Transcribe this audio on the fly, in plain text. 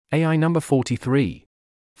AI number 43.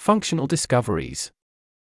 Functional Discoveries.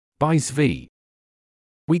 By Zvi.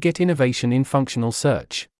 We get innovation in functional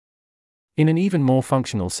search. In an even more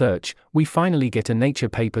functional search, we finally get a Nature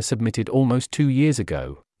paper submitted almost 2 years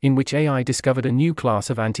ago, in which AI discovered a new class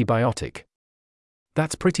of antibiotic.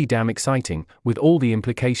 That's pretty damn exciting, with all the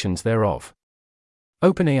implications thereof.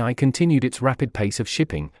 OpenAI continued its rapid pace of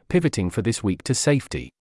shipping, pivoting for this weak to safety.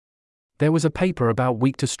 There was a paper about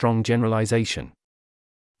weak to strong generalization.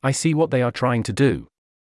 I see what they are trying to do.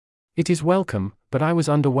 It is welcome, but I was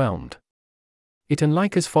underwhelmed. It and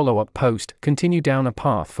Leica's follow-up post continue down a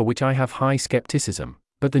path for which I have high skepticism,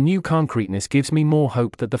 but the new concreteness gives me more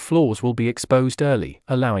hope that the flaws will be exposed early,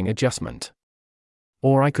 allowing adjustment.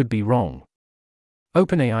 Or I could be wrong.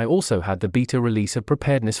 OpenAI also had the beta release of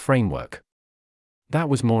Preparedness Framework. That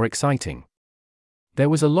was more exciting. There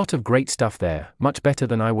was a lot of great stuff there, much better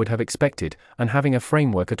than I would have expected, and having a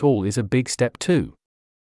framework at all is a big step too.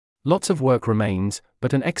 Lots of work remains,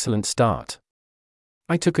 but an excellent start.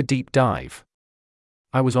 I took a deep dive.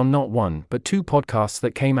 I was on not one but 2 podcasts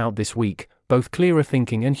that came out this week, both Clearer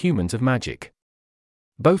Thinking and Humans of Magic.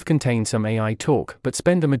 Both contain some AI talk but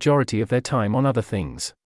spend the majority of their time on other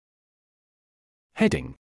things.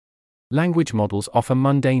 Heading. Language models offer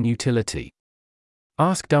mundane utility.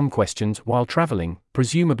 Ask dumb questions while traveling,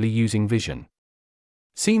 presumably using vision.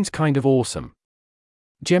 Seems kind of awesome.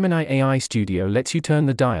 Gemini AI Studio lets you turn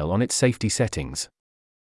the dial on its safety settings.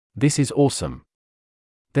 This is awesome.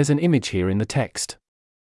 There's an image here in the text.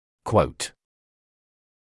 Quote.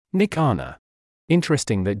 Nick Arna.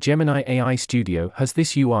 Interesting that Gemini AI Studio has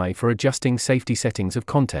this UI for adjusting safety settings of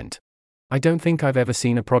content. I don't think I've ever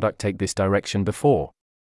seen a product take this direction before.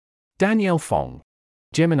 Danielle Fong.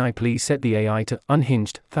 Gemini, please set the AI to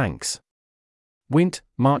unhinged, thanks. Wint,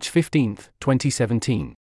 March 15,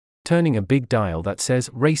 2017. Turning a big dial that says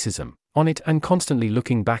racism on it and constantly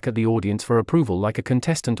looking back at the audience for approval like a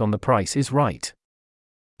contestant on The Price is Right.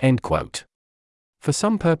 End quote. For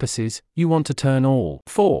some purposes, you want to turn all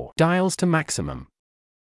 4 dials to maximum.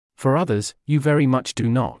 For others, you very much do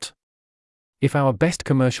not. If our best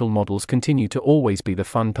commercial models continue to always be the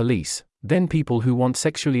fun police, then people who want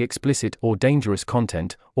sexually explicit or dangerous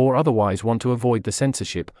content, or otherwise want to avoid the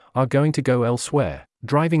censorship, are going to go elsewhere,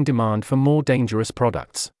 driving demand for more dangerous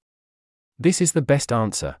products. This is the best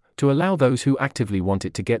answer, to allow those who actively want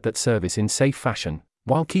it to get that service in safe fashion,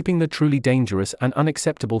 while keeping the truly dangerous and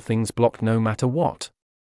unacceptable things blocked no matter what.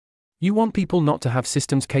 You want people not to have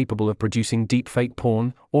systems capable of producing deepfake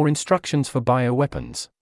porn, or instructions for bioweapons.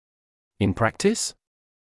 In practice?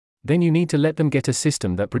 Then you need to let them get a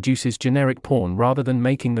system that produces generic porn rather than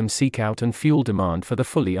making them seek out and fuel demand for the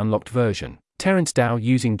fully unlocked version. Terence Dow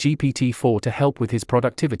using GPT-4 to help with his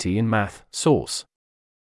productivity in math, source.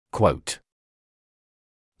 Quote.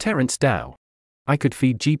 Terence Dow. I could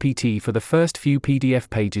feed GPT for the first few PDF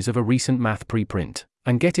pages of a recent math preprint,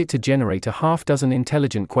 and get it to generate a half-dozen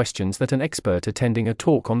intelligent questions that an expert attending a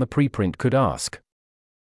talk on the preprint could ask.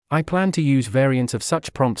 I plan to use variants of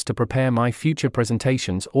such prompts to prepare my future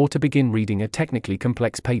presentations or to begin reading a technically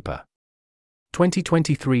complex paper.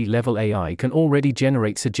 2023 level AI can already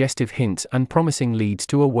generate suggestive hints and promising leads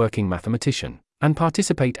to a working mathematician, and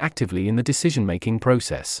participate actively in the decision-making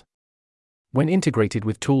process. When integrated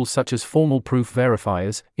with tools such as formal proof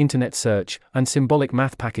verifiers, internet search, and symbolic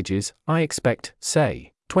math packages, I expect,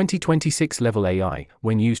 say, 2026 level AI,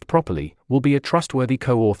 when used properly, will be a trustworthy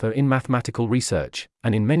co-author in mathematical research,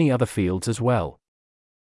 and in many other fields as well.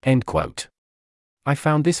 End quote. I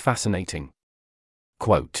found this fascinating.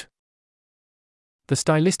 Quote. The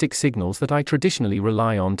stylistic signals that I traditionally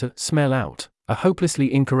rely on to smell out a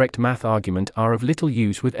hopelessly incorrect math argument are of little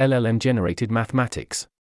use with LLM-generated mathematics.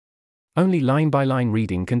 Only line-by-line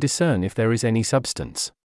reading can discern if there is any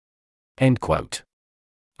substance. End quote.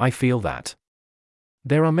 I feel that.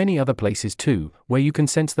 There are many other places too, where you can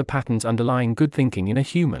sense the patterns underlying good thinking in a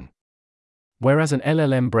human. Whereas an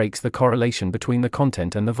LLM breaks the correlation between the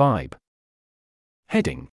content and the vibe.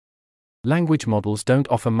 Heading. Language models don't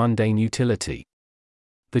offer mundane utility.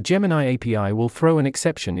 The Gemini API will throw an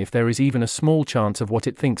exception if there is even a small chance of what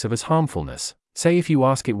it thinks of as harmfulness. Say if you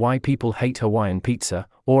ask it why people hate Hawaiian pizza,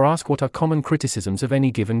 or ask what are common criticisms of any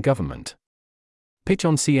given government. Pitch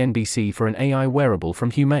on CNBC for an AI wearable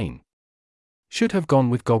from Humane. Should have gone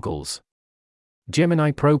with goggles.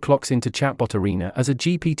 Gemini Pro clocks into chatbot arena as a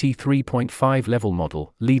GPT 3.5 level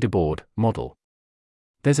model, leaderboard, model.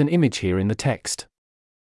 There's an image here in the text.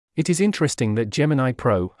 It is interesting that Gemini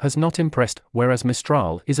Pro has not impressed, whereas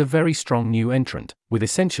Mistral is a very strong new entrant, with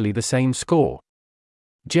essentially the same score.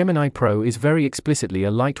 Gemini Pro is very explicitly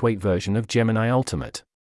a lightweight version of Gemini Ultimate.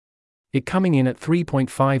 It coming in at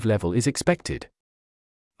 3.5 level is expected.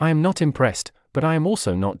 I am not impressed, but I am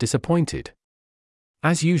also not disappointed.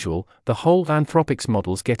 As usual, the whole Anthropic's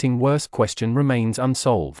models getting worse question remains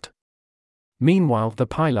unsolved. Meanwhile, the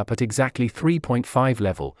pileup at exactly 3.5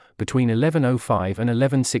 level, between 1105 and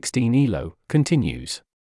 1116 ELO, continues.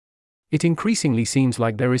 It increasingly seems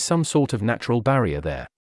like there is some sort of natural barrier there.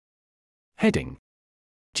 Heading: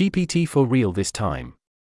 GPT for real this time.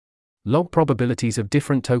 Log probabilities of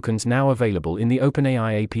different tokens now available in the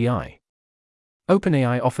OpenAI API.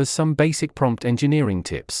 OpenAI offers some basic prompt engineering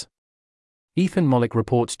tips. Ethan Mollick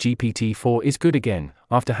reports GPT-4 is good again,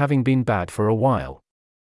 after having been bad for a while.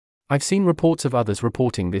 I've seen reports of others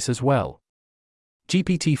reporting this as well.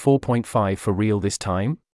 GPT 4.5 for real this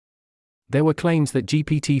time? There were claims that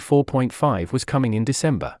GPT 4.5 was coming in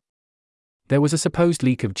December. There was a supposed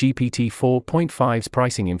leak of GPT 4.5's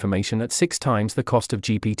pricing information at 6 times the cost of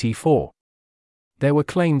GPT-4. There were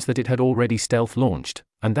claims that it had already stealth launched,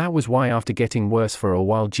 and that was why after getting worse for a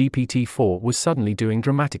while GPT-4 was suddenly doing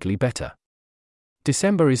dramatically better.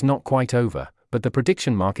 December is not quite over, but the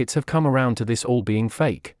prediction markets have come around to this all being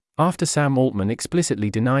fake, after Sam Altman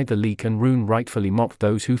explicitly denied the leak and Rune rightfully mocked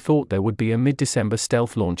those who thought there would be a mid-December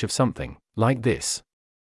stealth launch of something like this.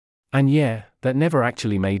 And yeah, that never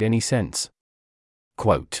actually made any sense.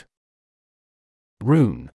 Quote: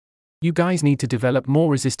 Rune, you guys need to develop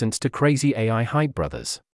more resistance to crazy AI hype,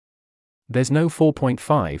 brothers. There's no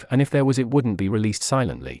 4.5, and if there was, it wouldn't be released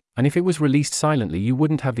silently, and if it was released silently, you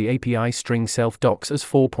wouldn't have the API string self-docs as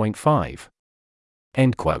 4.5.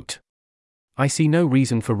 End quote. I see no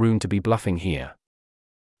reason for Rune to be bluffing here.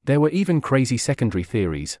 There were even crazy secondary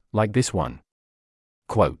theories, like this one.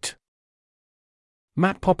 Quote: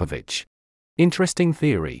 Matt Popovich. Interesting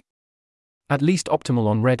theory. At least optimal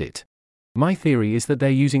on Reddit. My theory is that they're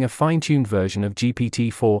using a fine-tuned version of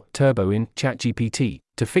GPT-4 Turbo in ChatGPT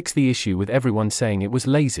to fix the issue with everyone saying it was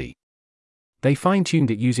lazy. They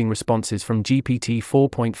fine-tuned it using responses from GPT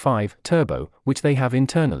 4.5 Turbo, which they have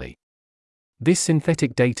internally. This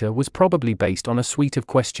synthetic data was probably based on a suite of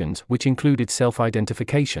questions which included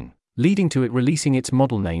self-identification, leading to it releasing its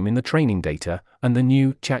model name in the training data, and the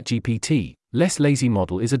new ChatGPT, less lazy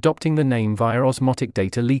model is adopting the name via osmotic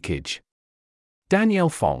data leakage. Danielle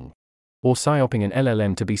Fong. Or psyoping an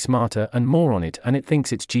LLM to be smarter and more on it, and it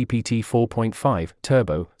thinks it's GPT 4.5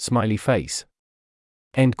 Turbo, smiley face.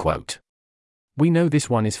 End quote. We know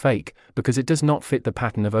this one is fake, because it does not fit the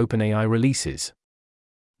pattern of OpenAI releases.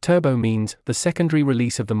 Turbo means the secondary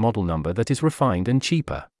release of the model number that is refined and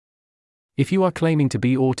cheaper. If you are claiming to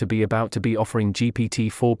be or to be about to be offering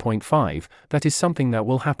GPT 4.5, that is something that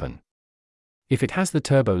will happen. If it has the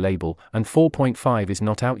Turbo label and 4.5 is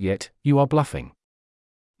not out yet, you are bluffing.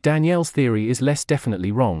 Danielle's theory is less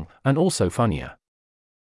definitely wrong, and also funnier.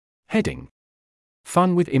 Heading: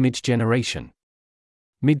 Fun with image generation.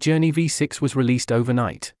 Midjourney V6 was released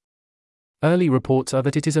overnight. Early reports are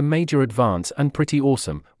that it is a major advance and pretty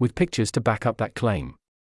awesome, with pictures to back up that claim.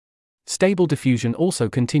 Stable Diffusion also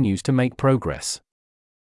continues to make progress.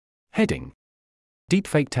 Heading: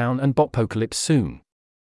 Deepfake Town and Botpocalypse soon.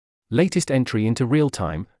 Latest entry into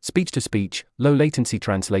real-time, speech-to-speech, low-latency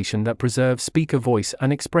translation that preserves speaker voice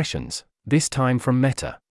and expressions, this time from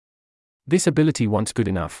Meta. This ability, once good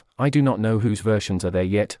enough, I do not know whose versions are there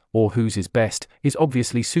yet, or whose is best, is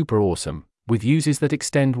obviously super awesome, with uses that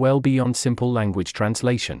extend well beyond simple language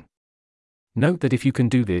translation. Note that if you can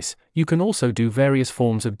do this, you can also do various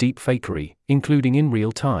forms of deep fakery, including in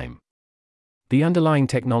real time. The underlying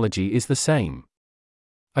technology is the same.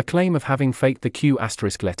 A claim of having faked the Q**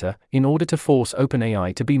 letter in order to force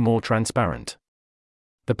OpenAI to be more transparent.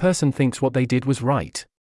 The person thinks what they did was right.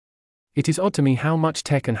 It is odd to me how much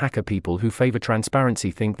tech and hacker people who favor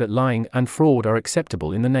transparency think that lying and fraud are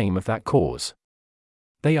acceptable in the name of that cause.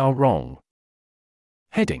 They are wrong.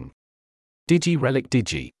 Heading: DigiRelic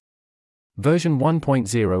Digi. Version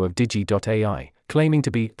 1.0 of Digi.ai, claiming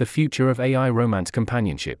to be the future of AI romance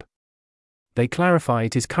companionship. They clarify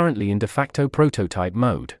it is currently in de facto prototype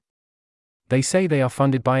mode. They say they are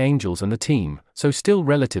funded by angels and the team, so still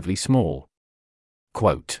relatively small.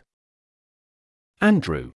 Quote: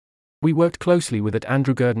 Andrew. We worked closely with at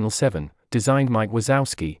Andrew Gerdnell 7, designed Mike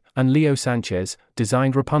Wazowski, and Leo Sanchez,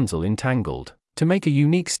 designed Rapunzel in Tangled, to make a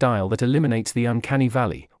unique style that eliminates the uncanny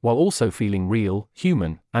valley, while also feeling real,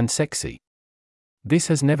 human, and sexy. This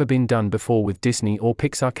has never been done before with Disney or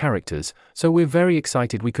Pixar characters, so we're very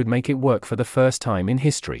excited we could make it work for the first time in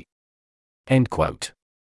history. End quote.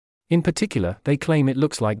 In particular, they claim it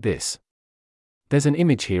looks like this. There's an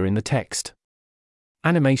image here in the text.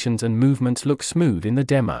 Animations and movements look smooth in the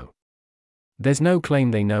demo. There's no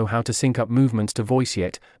claim they know how to sync up movements to voice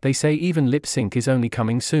yet, they say even lip sync is only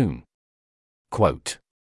coming soon. Quote: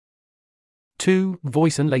 2.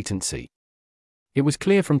 Voice and latency. It was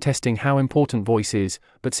clear from testing how important voice is,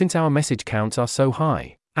 but since our message counts are so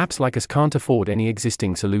high, apps like us can't afford any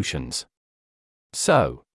existing solutions.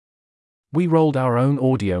 So, we rolled our own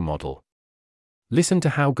audio model. Listen to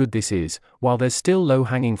how good this is. While there's still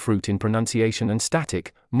low-hanging fruit in pronunciation and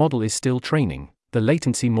static, model is still training, the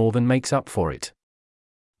latency more than makes up for it.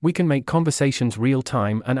 We can make conversations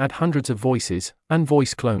real-time and add hundreds of voices, and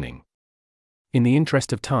voice cloning. In the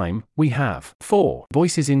interest of time, we have 4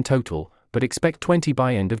 voices in total, but expect 20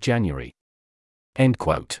 by end of January. End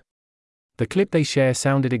quote. The clip they share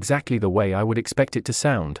sounded exactly the way I would expect it to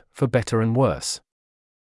sound, for better and worse.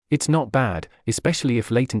 It's not bad, especially if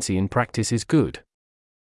latency in practice is good.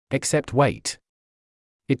 Except wait.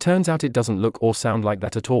 It turns out it doesn't look or sound like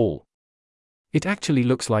that at all. It actually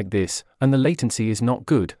looks like this, and the latency is not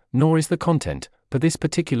good, nor is the content, per this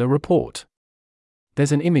particular report.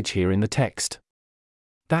 There's an image here in the text.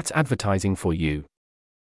 That's advertising for you.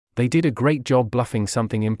 They did a great job bluffing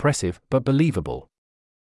something impressive but believable.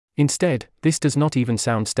 Instead, this does not even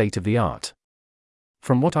sound state-of-the-art.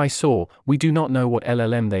 From what I saw, we do not know what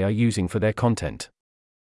LLM they are using for their content.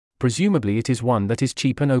 Presumably it is one that is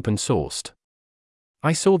cheap and open-sourced.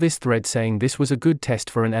 I saw this thread saying this was a good test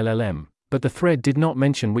for an LLM, but the thread did not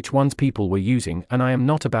mention which ones people were using, and I am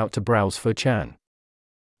not about to browse for Chan.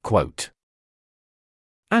 Quote.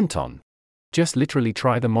 Anton. Just literally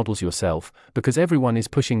try the models yourself, because everyone is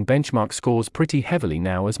pushing benchmark scores pretty heavily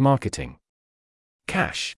now as marketing.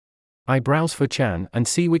 Cash. I browse for Chan and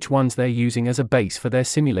see which ones they're using as a base for their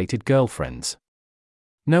simulated girlfriends.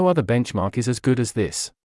 No other benchmark is as good as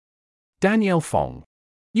this. Danielle Fong.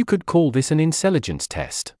 You could call this an intelligence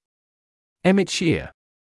test. Emmett Shear.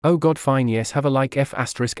 Oh god fine yes have a like F******.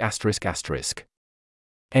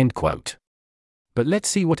 End quote. But let's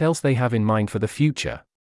see what else they have in mind for the future.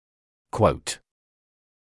 Quote.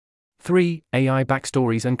 3. AI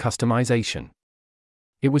backstories and customization.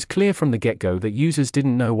 It was clear from the get-go that users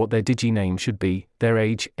didn't know what their digi-name should be, their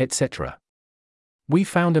age, etc. We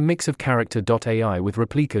found a mix of character.ai with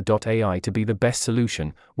replica.ai to be the best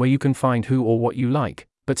solution, where you can find who or what you like,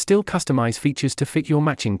 but still customize features to fit your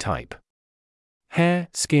matching type. Hair,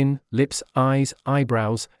 skin, lips, eyes,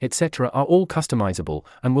 eyebrows, etc. are all customizable,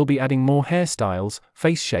 and we'll be adding more hairstyles,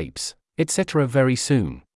 face shapes, etc. very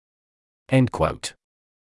soon. End quote.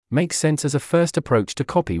 Makes sense as a first approach to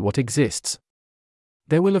copy what exists.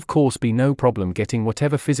 There will of course be no problem getting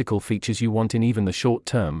whatever physical features you want in even the short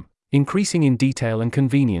term, increasing in detail and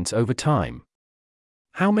convenience over time.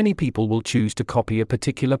 How many people will choose to copy a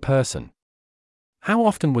particular person? How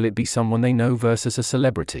often will it be someone they know versus a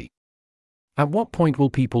celebrity? At what point will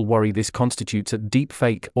people worry this constitutes a deep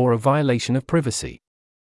fake or a violation of privacy?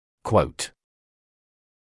 Quote.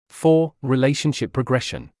 4. Relationship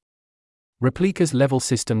progression. Replica's level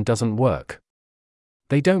system doesn't work.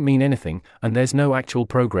 They don't mean anything, and there's no actual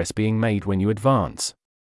progress being made when you advance.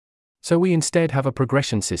 So we instead have a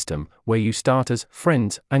progression system, where you start as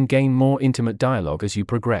friends and gain more intimate dialogue as you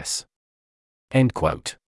progress. End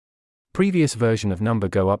quote. Previous version of Number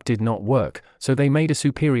Go Up did not work, so they made a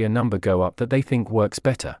superior Number Go Up that they think works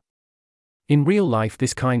better. In real life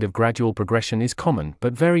this kind of gradual progression is common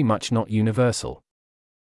but very much not universal.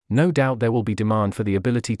 No doubt there will be demand for the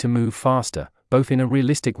ability to move faster, both in a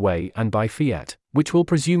realistic way and by fiat, which will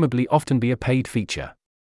presumably often be a paid feature.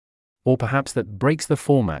 Or perhaps that breaks the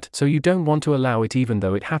format so you don't want to allow it even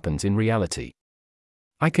though it happens in reality.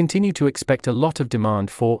 I continue to expect a lot of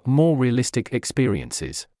demand for more realistic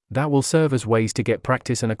experiences that will serve as ways to get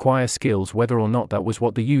practice and acquire skills whether or not that was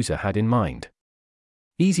what the user had in mind.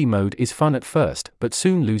 Easy mode is fun at first but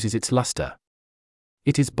soon loses its luster.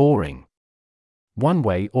 It is boring. One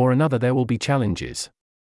way or another there will be challenges.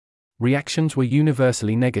 Reactions were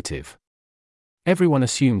universally negative. Everyone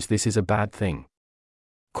assumes this is a bad thing.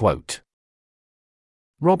 Quote.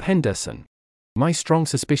 Rob Henderson. My strong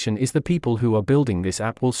suspicion is the people who are building this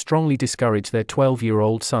app will strongly discourage their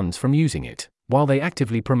 12-year-old sons from using it, while they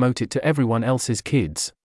actively promote it to everyone else's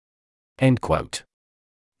kids. End quote.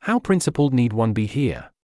 How principled need one be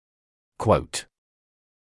here? Quote.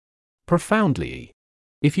 Profoundly.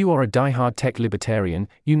 If you are a die-hard tech libertarian,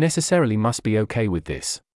 you necessarily must be okay with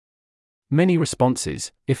this. Many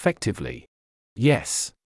responses, effectively.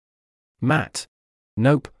 Yes. Matt.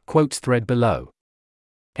 Nope, quotes thread below.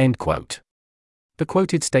 End quote. The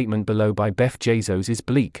quoted statement below by Beth Bezos is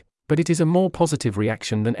bleak, but it is a more positive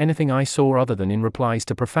reaction than anything I saw other than in replies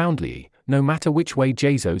to Profoundly, no matter which way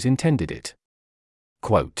Bezos intended it.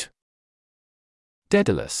 Quote.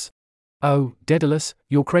 Daedalus. Oh, Daedalus,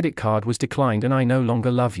 your credit card was declined and I no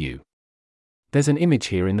longer love you. There's an image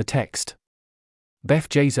here in the text. Beth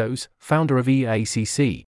Bezos, founder of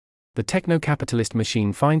EACC. the techno-capitalist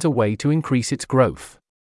machine finds a way to increase its growth,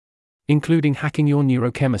 including hacking your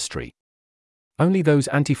neurochemistry. Only those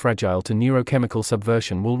anti-fragile to neurochemical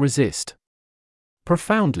subversion will resist.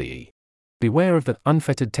 Profoundly. Beware of the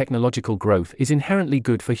unfettered technological growth is inherently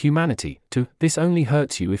good for humanity, to this only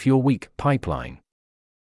hurts you if you're weak, pipeline.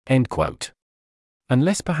 End quote.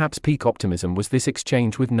 Unless perhaps peak optimism was this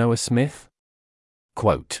exchange with Noah Smith?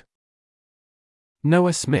 Quote.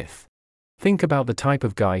 Noah Smith. Think about the type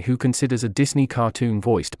of guy who considers a Disney cartoon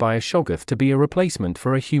voiced by a Shoggoth to be a replacement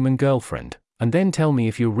for a human girlfriend, and then tell me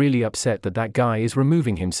if you're really upset that that guy is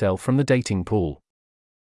removing himself from the dating pool.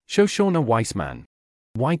 Shoshana Weissman.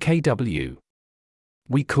 YKW.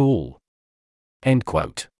 We cool. End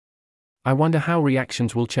quote. I wonder how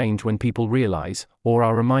reactions will change when people realize, or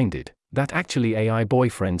are reminded, that actually AI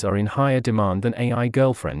boyfriends are in higher demand than AI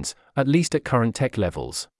girlfriends, at least at current tech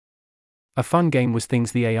levels. A fun game was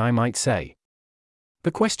things the AI might say.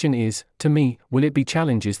 The question is, to me, will it be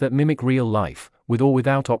challenges that mimic real life, with or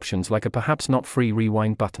without options like a perhaps not free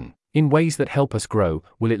rewind button, in ways that help us grow?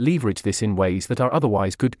 Will it leverage this in ways that are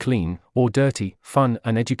otherwise good, clean, or dirty, fun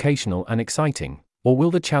and educational and exciting? Or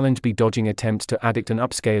will the challenge be dodging attempts to addict and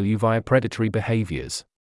upscale you via predatory behaviors?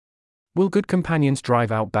 Will good companions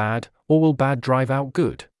drive out bad, or will bad drive out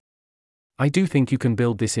good? I do think you can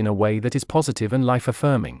build this in a way that is positive and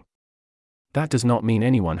life-affirming. That does not mean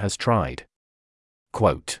anyone has tried.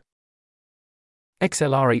 Quote.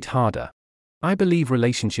 XLR8 Harder. I believe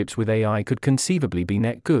relationships with AI could conceivably be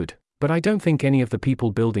net good, but I don't think any of the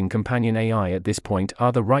people building companion AI at this point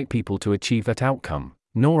are the right people to achieve that outcome,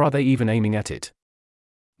 nor are they even aiming at it.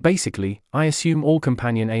 Basically, I assume all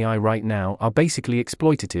companion AI right now are basically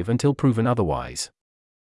exploitative until proven otherwise.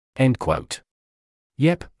 End quote.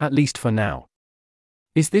 Yep, at least for now.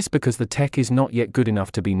 Is this because the tech is not yet good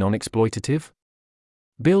enough to be non-exploitative?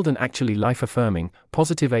 Build an actually life-affirming,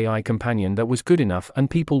 positive AI companion that was good enough and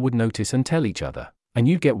people would notice and tell each other, and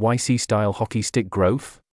you'd get YC-style hockey stick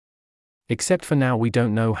growth? Except for now we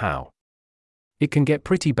don't know how. It can get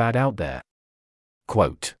pretty bad out there.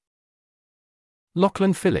 Quote.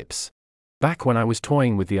 Lachlan Phillips. Back when I was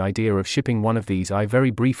toying with the idea of shipping one of these, I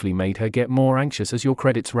very briefly made her get more anxious as your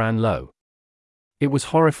credits ran low. It was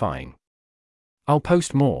horrifying. I'll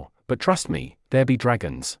post more, but trust me, there be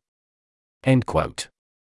dragons. End quote.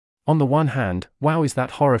 On the one hand, wow, is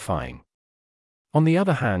that horrifying. On the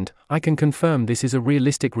other hand, I can confirm this is a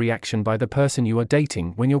realistic reaction by the person you are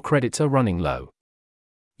dating when your credits are running low.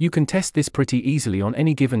 You can test this pretty easily on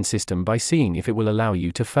any given system by seeing if it will allow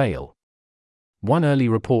you to fail. One early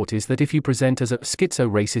report is that if you present as a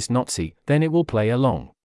schizo-racist Nazi, then it will play along.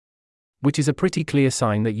 Which is a pretty clear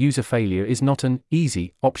sign that user failure is not an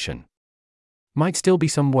easy option. Might still be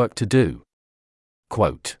some work to do.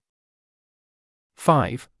 Quote.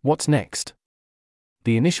 5. What's next?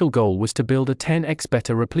 The initial goal was to build a 10x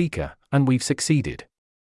better replica, and we've succeeded.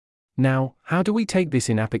 Now, how do we take this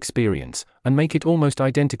in-app experience, and make it almost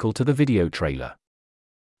identical to the video trailer?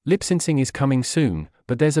 Lip-syncing is coming soon,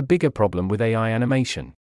 but there's a bigger problem with AI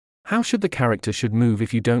animation. How should the character move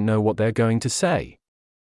if you don't know what they're going to say?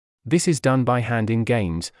 This is done by hand in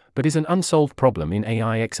games, but is an unsolved problem in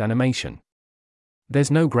AIX animation.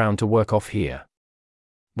 There's no ground to work off here.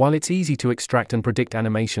 While it's easy to extract and predict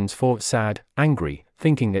animations for sad, angry,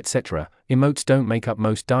 thinking, etc., emotes don't make up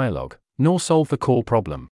most dialogue, nor solve the core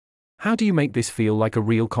problem. How do you make this feel like a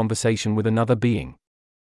real conversation with another being?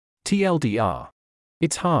 TLDR.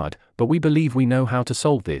 It's hard, but we believe we know how to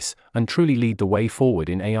solve this, and truly lead the way forward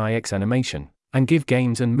in AIX animation, and give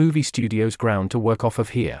games and movie studios ground to work off of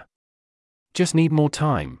here. Just need more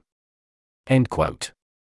time. End quote.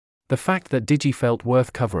 The fact that Digi felt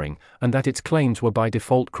worth covering, and that its claims were by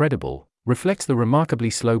default credible, reflects the remarkably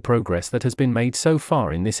slow progress that has been made so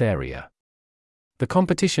far in this area. The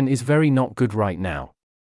competition is very not good right now.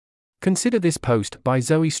 Consider this post by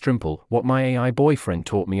Zoe Strimple, What My AI Boyfriend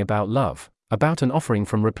Taught Me About Love, about an offering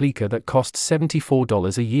from Replika that costs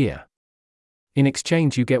 $74 a year. In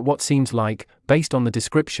exchange you get what seems like, based on the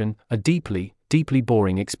description, a deeply, deeply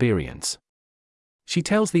boring experience. She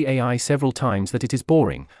tells the AI several times that it is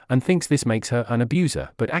boring, and thinks this makes her an abuser,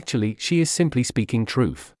 but actually she is simply speaking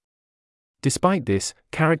truth. Despite this,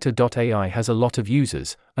 Character.ai has a lot of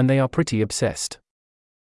users, and they are pretty obsessed.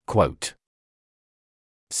 Quote.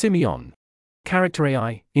 Simeon. Character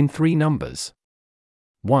AI, in 3 numbers.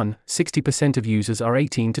 1. 60% of users are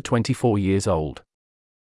 18 to 24 years old.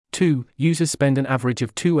 2. Users spend an average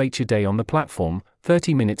of 2h a day on the platform,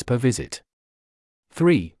 30 minutes per visit.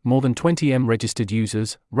 3. More than 20M registered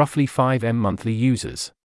users, roughly 5M monthly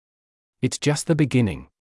users. It's just the beginning.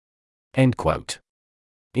 End quote.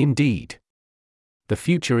 Indeed. The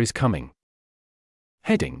future is coming.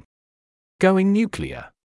 Heading. Going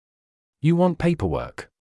nuclear. You want paperwork?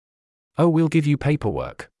 Oh, we'll give you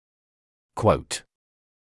paperwork. Quote.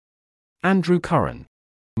 Andrew Curran.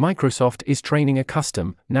 Microsoft is training a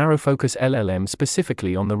custom, narrow-focus LLM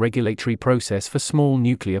specifically on the regulatory process for small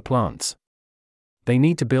nuclear plants. They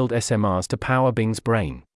need to build SMRs to power Bing's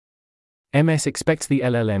brain. MS expects the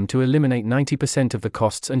LLM to eliminate 90% of the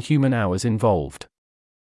costs and human hours involved.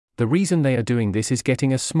 The reason they are doing this is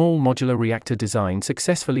getting a small modular reactor design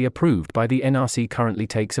successfully approved by the NRC currently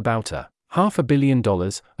takes about $500 million,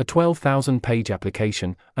 a 12,000-page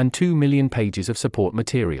application, and 2 million pages of support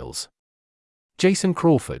materials. Jason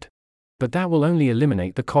Crawford. But that will only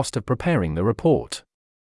eliminate the cost of preparing the report.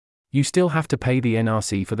 You still have to pay the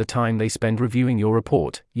NRC for the time they spend reviewing your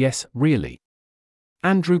report, yes, really.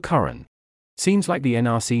 Andrew Curran. Seems like the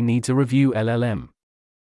NRC needs a review LLM.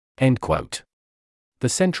 End quote. The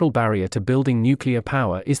central barrier to building nuclear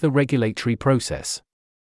power is the regulatory process.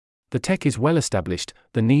 The tech is well established,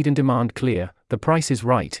 the need and demand clear, the price is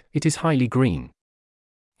right, it is highly green.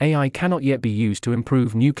 AI cannot yet be used to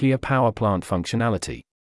improve nuclear power plant functionality.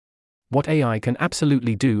 What AI can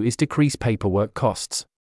absolutely do is decrease paperwork costs.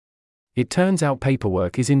 It turns out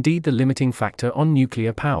paperwork is indeed the limiting factor on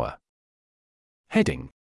nuclear power. Heading.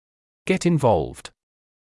 Get involved.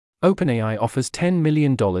 OpenAI offers $10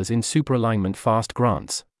 million in superalignment fast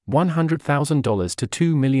grants, $100,000 to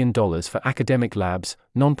 $2 million for academic labs,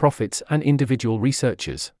 nonprofits and individual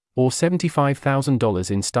researchers, or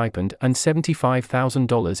 $75,000 in stipend and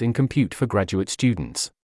 $75,000 in compute for graduate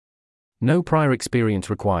students. No prior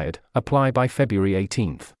experience required, apply by February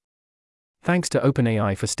 18th. Thanks to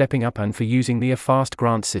OpenAI for stepping up and for using the fast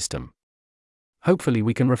grant system. Hopefully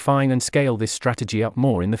we can refine and scale this strategy up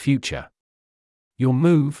more in the future. Your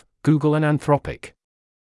move, Google and Anthropic.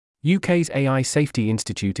 UK's AI Safety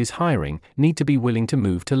Institute is hiring, need to be willing to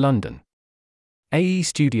move to London. AE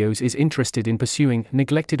Studios is interested in pursuing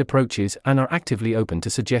neglected approaches and are actively open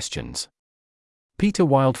to suggestions. Peter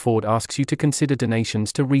Wildford asks you to consider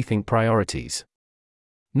donations to rethink priorities.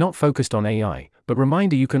 Not focused on AI, but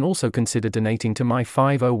reminder you can also consider donating to my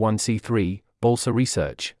 501c3, Balsa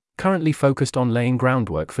Research, currently focused on laying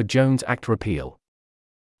groundwork for Jones Act repeal.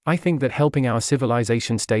 I think that helping our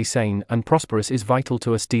civilization stay sane and prosperous is vital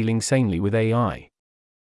to us dealing sanely with AI.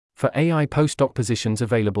 For AI postdoc positions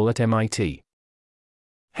available at MIT.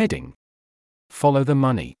 Heading. Follow the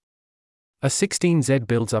money. A 16Z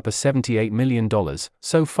builds up a $78 million,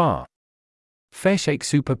 so far. Fairshake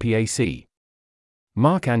Super PAC.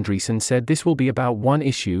 Mark Andreessen said this will be about one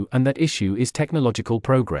issue and that issue is technological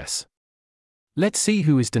progress. Let's see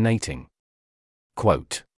who is donating.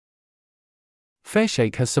 Quote.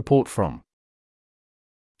 Fairshake has support from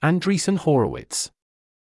Andreessen Horowitz,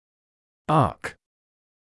 ARK,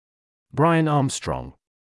 Brian Armstrong,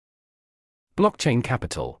 Blockchain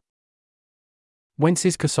Capital,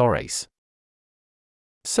 Wences Casores,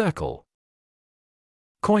 Circle,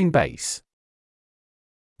 Coinbase,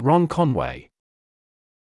 Ron Conway,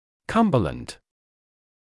 Cumberland,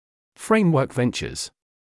 Framework Ventures,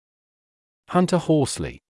 Hunter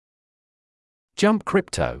Horsley, Jump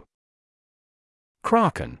Crypto,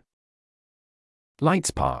 Kraken,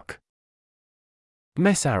 Lightspark,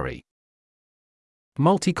 Messari,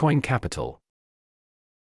 Multicoin Capital,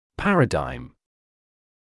 Paradigm,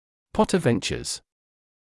 Potter Ventures,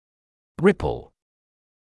 Ripple,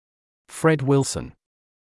 Fred Wilson,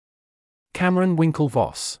 Cameron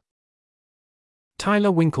Winklevoss,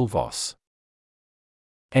 Tyler Winklevoss.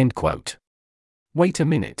 End quote. Wait a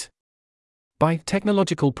minute. By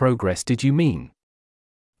technological progress did you mean?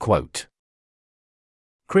 Quote.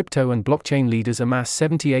 Crypto and blockchain leaders amass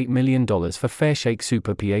 $78 million for Fairshake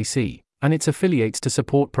Super PAC, and its affiliates to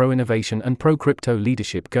support pro-innovation and pro-crypto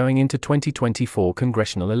leadership going into 2024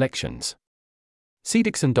 congressional elections.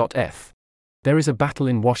 Cdixon.eth. There is a battle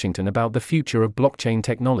in Washington about the future of blockchain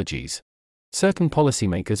technologies. Certain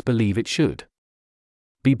policymakers believe it should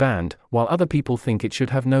be banned, while other people think it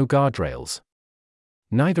should have no guardrails.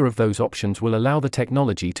 Neither of those options will allow the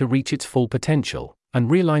technology to reach its full potential and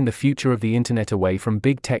realign the future of the internet away from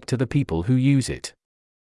big tech to the people who use it.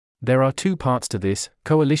 There are two parts to this: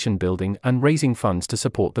 coalition building and raising funds to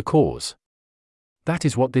support the cause. That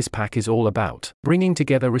is what this pack is all about, bringing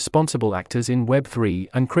together responsible actors in Web3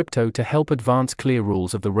 and crypto to help advance clear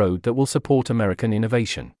rules of the road that will support American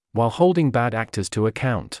innovation, while holding bad actors to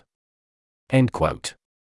account. End quote.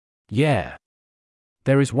 Yeah.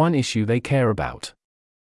 There is one issue they care about.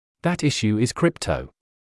 That issue is crypto.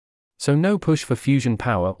 So no push for fusion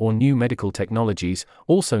power or new medical technologies,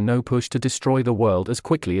 also no push to destroy the world as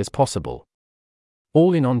quickly as possible.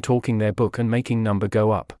 All in on talking their book and making number go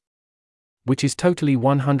up. Which is totally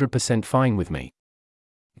 100% fine with me.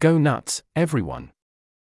 Go nuts, everyone.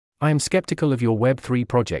 I am skeptical of your Web3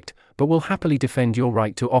 project, but will happily defend your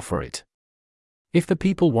right to offer it. If the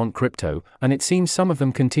people want crypto, and it seems some of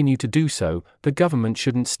them continue to do so, the government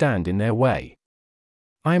shouldn't stand in their way.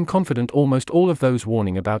 I am confident almost all of those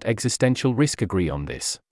warning about existential risk agree on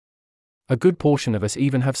this. A good portion of us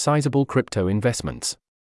even have sizable crypto investments.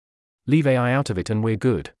 Leave AI out of it and we're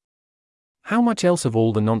good. How much else of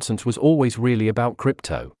all the nonsense was always really about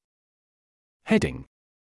crypto? Heading: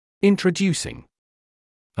 Introducing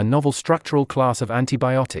a novel structural class of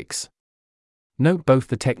antibiotics. Note both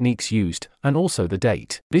the techniques used, and also the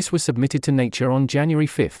date. This was submitted to Nature on January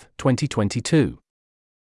 5, 2022.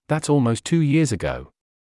 That's almost 2 years ago.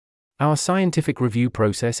 Our scientific review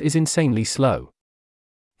process is insanely slow.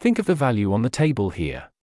 Think of the value on the table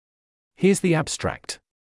here. Here's the abstract.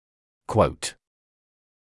 Quote: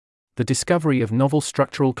 The discovery of novel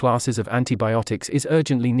structural classes of antibiotics is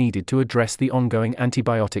urgently needed to address the ongoing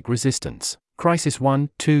antibiotic resistance crisis 1,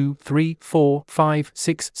 2, 3, 4, 5,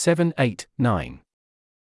 6, 7, 8, 9.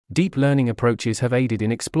 Deep learning approaches have aided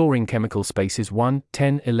in exploring chemical spaces 1,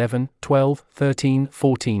 10, 11, 12, 13,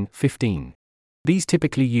 14, 15. These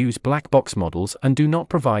typically use black box models and do not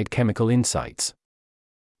provide chemical insights.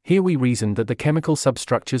 Here we reasoned that the chemical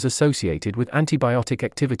substructures associated with antibiotic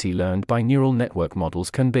activity learned by neural network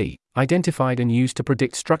models can be identified and used to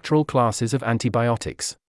predict structural classes of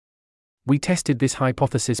antibiotics. We tested this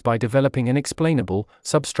hypothesis by developing an explainable,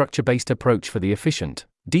 substructure-based approach for the efficient,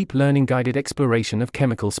 deep learning-guided exploration of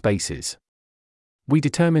chemical spaces. We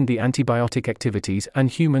determined the antibiotic activities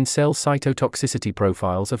and human cell cytotoxicity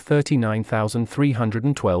profiles of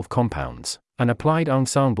 39,312 compounds, and applied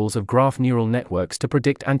ensembles of graph neural networks to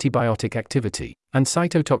predict antibiotic activity and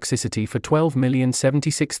cytotoxicity for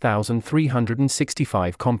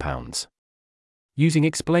 12,076,365 compounds. Using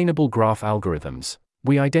explainable graph algorithms,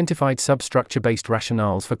 we identified substructure-based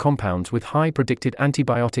rationales for compounds with high predicted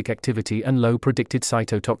antibiotic activity and low predicted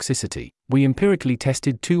cytotoxicity. We empirically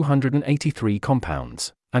tested 283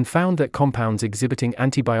 compounds, and found that compounds exhibiting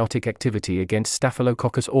antibiotic activity against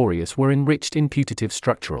Staphylococcus aureus were enriched in putative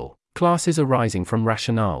structural classes arising from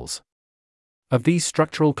rationales. Of these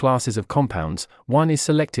structural classes of compounds, one is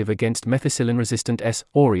selective against methicillin-resistant S.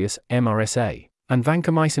 aureus, MRSA, and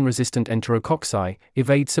vancomycin-resistant Enterococci,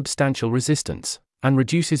 evades substantial resistance, and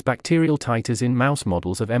reduces bacterial titers in mouse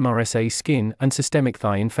models of MRSA skin and systemic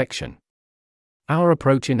thigh infection. Our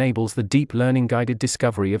approach enables the deep learning-guided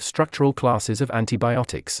discovery of structural classes of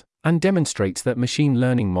antibiotics, and demonstrates that machine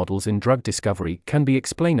learning models in drug discovery can be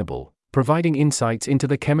explainable, providing insights into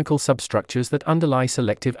the chemical substructures that underlie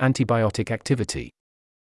selective antibiotic activity.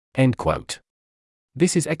 End quote.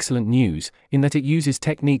 This is excellent news, in that it uses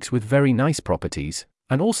techniques with very nice properties,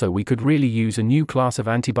 and also we could really use a new class of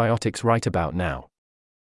antibiotics right about now.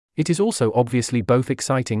 It is also obviously both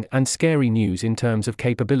exciting and scary news in terms of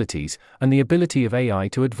capabilities, and the ability of AI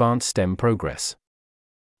to advance STEM progress.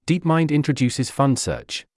 DeepMind introduces Fun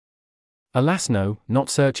Search. Alas no, not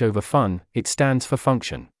search over fun, it stands for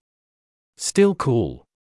function. Still cool.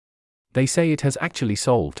 They say it has actually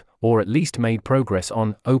solved, or at least made progress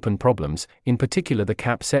on, open problems, in particular the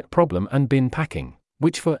CAP-set problem and bin packing,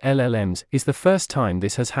 which for LLMs is the first time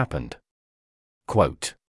this has happened.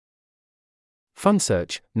 Quote: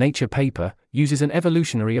 FunSearch, Nature paper, uses an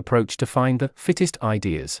evolutionary approach to find the fittest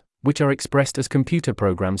ideas, which are expressed as computer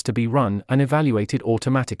programs to be run and evaluated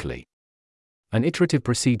automatically. An iterative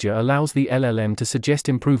procedure allows the LLM to suggest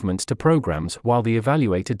improvements to programs while the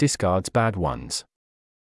evaluator discards bad ones.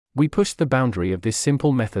 We pushed the boundary of this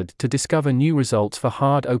simple method to discover new results for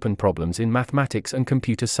hard open problems in mathematics and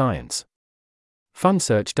computer science.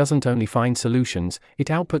 FunSearch doesn't only find solutions, it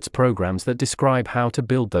outputs programs that describe how to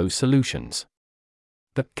build those solutions.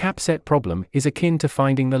 The CAP-set problem is akin to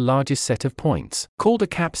finding the largest set of points, called a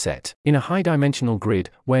CAP-set, in a high-dimensional grid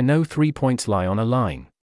where no 3 points lie on a line.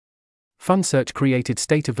 FunSearch created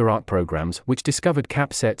state-of-the-art programs which discovered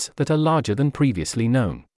CAP-sets that are larger than previously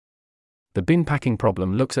known. The bin packing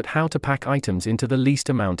problem looks at how to pack items into the least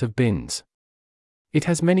amount of bins. It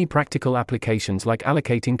has many practical applications like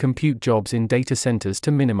allocating compute jobs in data centers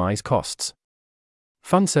to minimize costs.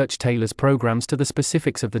 FunSearch tailors programs to the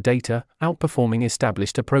specifics of the data, outperforming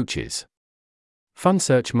established approaches.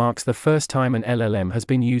 FunSearch marks the first time an LLM has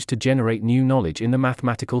been used to generate new knowledge in the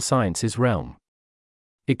mathematical sciences realm.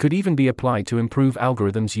 It could even be applied to improve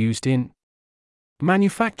algorithms used in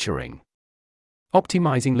manufacturing,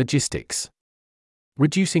 optimizing logistics,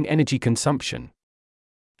 reducing energy consumption,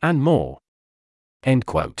 and more. End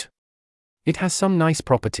quote. It has some nice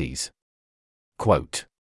properties. Quote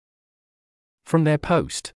from their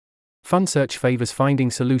post: FunSearch favors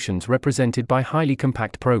finding solutions represented by highly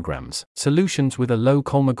compact programs, solutions with a low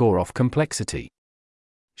Kolmogorov complexity.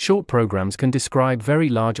 Short programs can describe very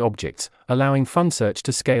large objects, allowing FunSearch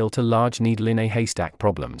to scale to large needle-in-a-haystack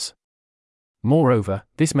problems. Moreover,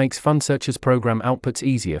 this makes FunSearch's program outputs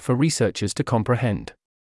easier for researchers to comprehend.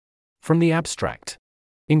 From the abstract.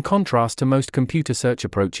 In contrast to most computer search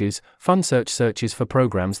approaches, FunSearch searches for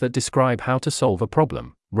programs that describe how to solve a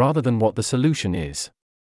problem, rather than what the solution is.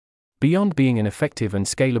 Beyond being an effective and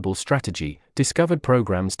scalable strategy, discovered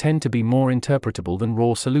programs tend to be more interpretable than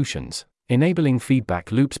raw solutions, enabling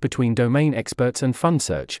feedback loops between domain experts and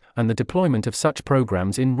FunSearch, and the deployment of such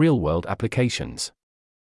programs in real-world applications.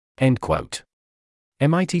 End quote.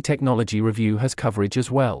 MIT Technology Review has coverage as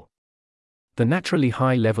well. The naturally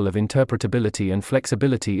high level of interpretability and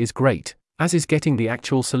flexibility is great, as is getting the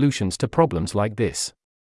actual solutions to problems like this.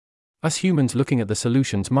 Us humans looking at the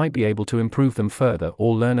solutions might be able to improve them further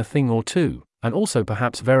or learn a thing or two, and also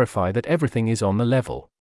perhaps verify that everything is on the level.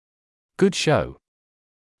 Good show.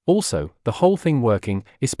 Also, the whole thing working,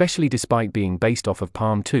 especially despite being based off of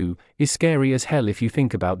Palm 2, is scary as hell if you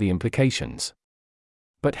think about the implications.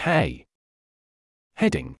 But hey.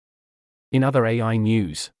 Heading. In other AI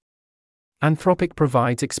news. Anthropic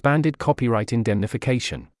provides expanded copyright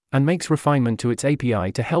indemnification, and makes refinement to its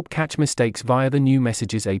API to help catch mistakes via the new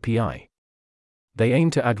Messages API. They aim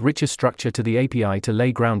to add richer structure to the API to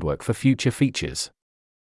lay groundwork for future features.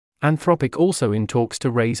 Anthropic also in talks to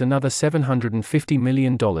raise another $750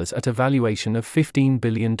 million at a valuation of $15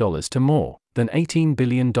 billion to more than $18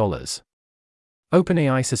 billion.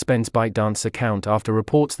 OpenAI suspends ByteDance account after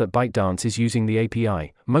reports that ByteDance is using the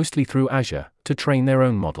API, mostly through Azure, to train their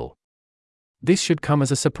own model. This should come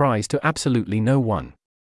as a surprise to absolutely no one.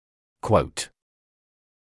 Quote.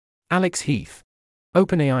 Alex Heath.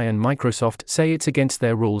 OpenAI and Microsoft say it's against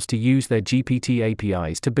their rules to use their GPT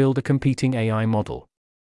APIs to build a competing AI model.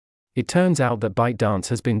 It turns out that ByteDance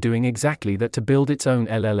has been doing exactly that to build its own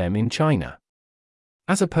LLM in China.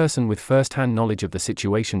 As a person with first-hand knowledge of the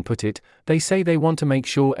situation put it, they say they want to make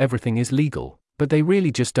sure everything is legal, but they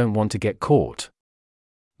really just don't want to get caught.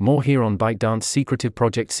 More here on ByteDance's secretive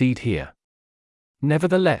Project Seed here.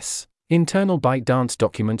 Nevertheless, internal ByteDance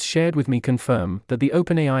documents shared with me confirm that the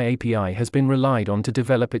OpenAI API has been relied on to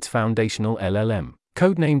develop its foundational LLM,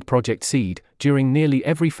 codenamed Project Seed, during nearly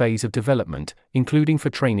every phase of development, including for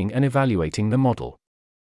training and evaluating the model.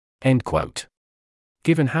 End quote.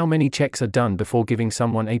 Given how many checks are done before giving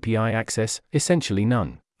someone API access, essentially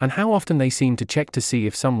none, and how often they seem to check to see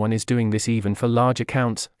if someone is doing this even for large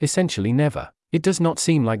accounts, essentially never, it does not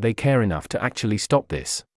seem like they care enough to actually stop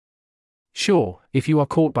this. Sure, if you are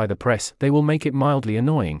caught by the press, they will make it mildly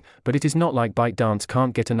annoying, but it is not like ByteDance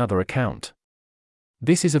can't get another account.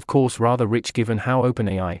 This is of course rather rich given how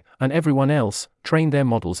OpenAI, and everyone else, trained their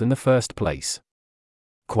models in the first place.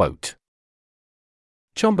 Quote.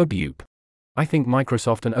 Chomba Bupe. I think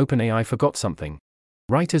Microsoft and OpenAI forgot something.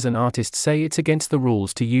 Writers and artists say it's against the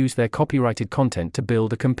rules to use their copyrighted content to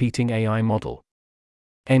build a competing AI model.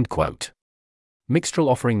 End quote. Mixtral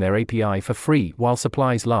offering their API for free while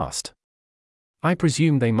supplies last. I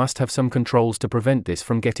presume they must have some controls to prevent this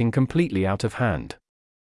from getting completely out of hand.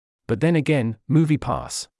 But then again,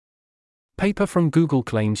 MoviePass. Paper from Google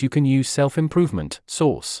claims you can use self-improvement,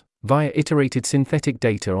 source, via iterated synthetic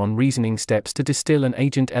data on reasoning steps to distill an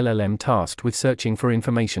agent LLM tasked with searching for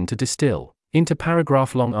information to distill into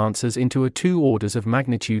paragraph-long answers into a 2 orders of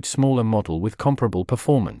magnitude smaller model with comparable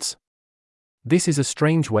performance. This is a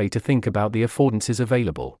strange way to think about the affordances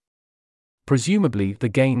available. Presumably, the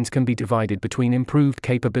gains can be divided between improved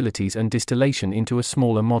capabilities and distillation into a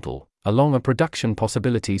smaller model, along a production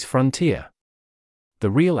possibilities frontier. The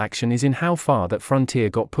real action is in how far that frontier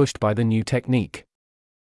got pushed by the new technique.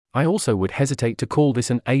 I also would hesitate to call this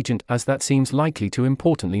an agent, as that seems likely to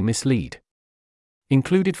importantly mislead.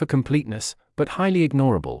 Included for completeness, but highly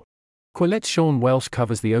ignorable. Quillette's Sean Welsh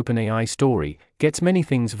covers the OpenAI story, gets many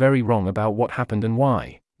things very wrong about what happened and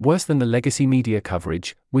why. Worse than the legacy media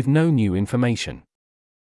coverage, with no new information.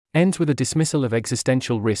 Ends with a dismissal of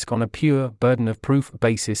existential risk on a pure burden of proof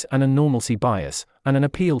basis and a normalcy bias, and an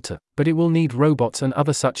appeal to, but it will need robots and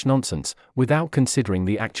other such nonsense, without considering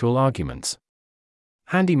the actual arguments.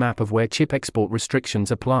 Handy map of where chip export restrictions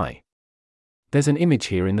apply. There's an image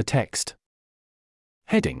here in the text.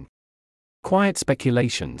 Heading. Quiet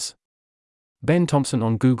speculations. Ben Thompson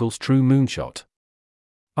on Google's True Moonshot.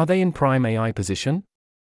 Are they in prime AI position?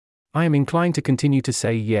 I am inclined to continue to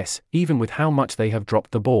say yes, even with how much they have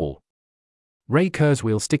dropped the ball. Ray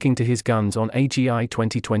Kurzweil sticking to his guns on AGI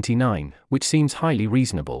 2029, which seems highly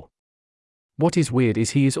reasonable. What is weird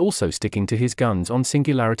is he is also sticking to his guns on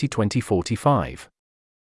Singularity 2045.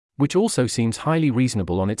 which also seems highly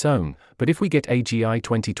reasonable on its own, but if we get AGI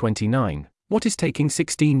 2029, what is taking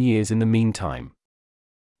 16 years in the meantime?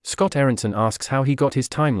 Scott Aronson asks how he got his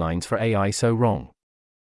timelines for AI so wrong.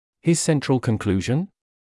 His central conclusion?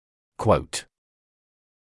 Quote.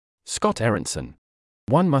 Scott Aronson.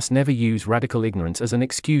 One must never use radical ignorance as an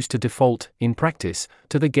excuse to default, in practice,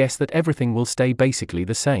 to the guess that everything will stay basically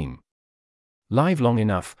the same. Live long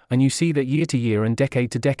enough, and you see that year to year and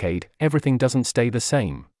decade to decade, everything doesn't stay the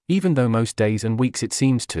same, even though most days and weeks it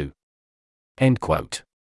seems to. End quote.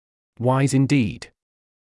 Wise indeed.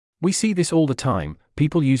 We see this all the time,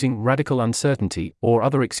 people using radical uncertainty or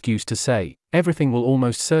other excuse to say, everything will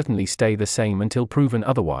almost certainly stay the same until proven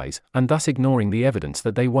otherwise, and thus ignoring the evidence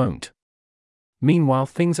that they won't. Meanwhile,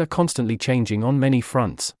 things are constantly changing on many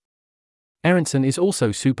fronts. Aronson is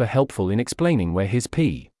also super helpful in explaining where his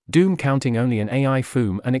doom counting only an AI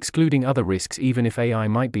FOOM and excluding other risks even if AI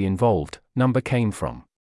might be involved, number came from.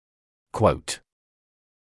 Quote.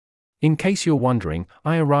 In case you're wondering,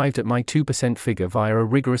 I arrived at my 2% figure via a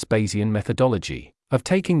rigorous Bayesian methodology, of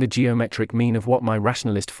taking the geometric mean of what my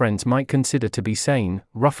rationalist friends might consider to be sane,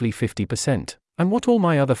 roughly 50%. And what all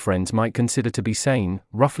my other friends might consider to be sane,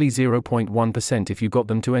 roughly 0.1% if you got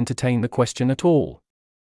them to entertain the question at all.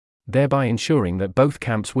 Thereby ensuring that both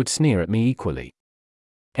camps would sneer at me equally.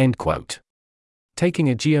 End quote. Taking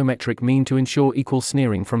a geometric mean to ensure equal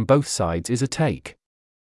sneering from both sides is a take.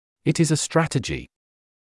 It is a strategy.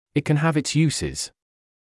 It can have its uses.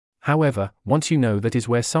 However, once you know that is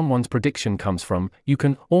where someone's prediction comes from, you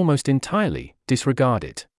can, almost entirely, disregard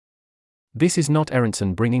it. This is not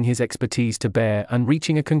Aronson bringing his expertise to bear and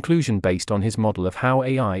reaching a conclusion based on his model of how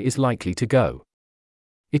AI is likely to go.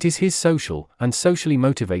 It is his social and socially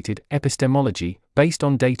motivated epistemology based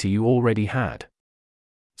on data you already had.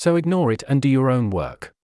 So ignore it and do your own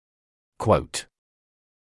work. Quote.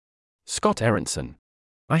 Scott Aronson.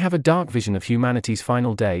 I have a dark vision of humanity's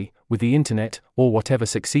final day, with the internet, or whatever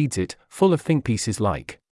succeeds it, full of think pieces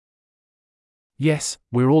like, yes,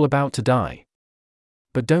 we're all about to die.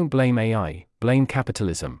 But don't blame AI, blame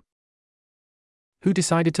capitalism. Who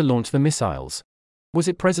decided to launch the missiles? Was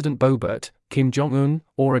it President Boebert, Kim Jong-un,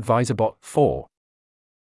 or AdvisorBot 4?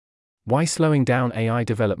 Why slowing down AI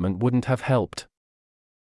development wouldn't have helped?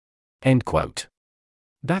 End quote.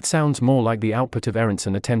 That sounds more like the output of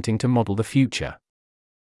Aronson attempting to model the future.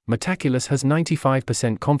 Metaculus has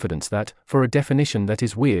 95% confidence that, for a definition that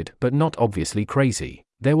is weird but not obviously crazy,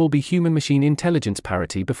 there will be human-machine intelligence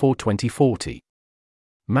parity before 2040.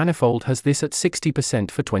 Manifold has this at 60%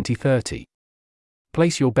 for 2030.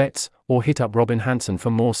 Place your bets, or hit up Robin Hanson for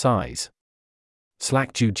more size.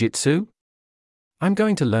 Slack Jiu-Jitsu? I'm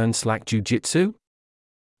going to learn Slack Jiu-Jitsu?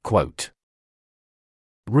 Quote.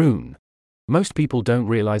 Rune. Most people don't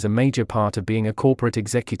realize a major part of being a corporate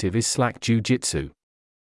executive is Slack Jiu-Jitsu.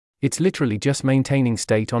 It's literally just maintaining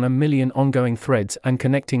state on a million ongoing threads and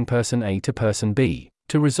connecting person A to person B,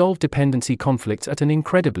 to resolve dependency conflicts at an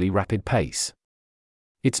incredibly rapid pace.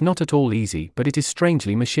 It's not at all easy, but it is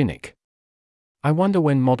strangely machinic. I wonder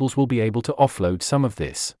when models will be able to offload some of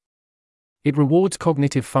this. It rewards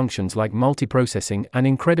cognitive functions like multiprocessing and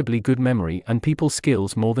incredibly good memory and people's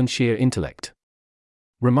skills more than sheer intellect.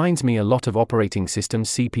 Reminds me a lot of operating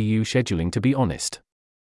systems CPU scheduling, to be honest.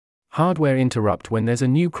 Hardware interrupt when there's a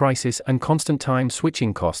new crisis and constant time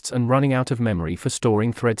switching costs and running out of memory for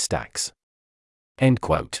storing thread stacks. End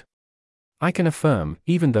quote. I can affirm,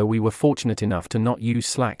 even though we were fortunate enough to not use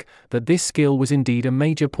Slack, that this skill was indeed a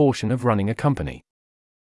major portion of running a company.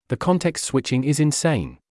 The context switching is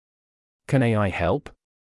insane. Can AI help?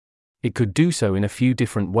 It could do so in a few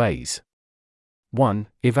different ways. 1.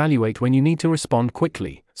 Evaluate when you need to respond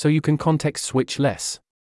quickly, so you can context switch less.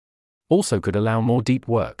 Also could allow more deep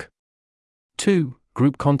work. 2.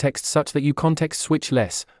 Group context such that you context switch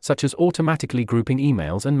less, such as automatically grouping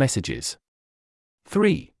emails and messages.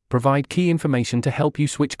 3. Provide key information to help you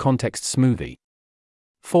switch context smoothly.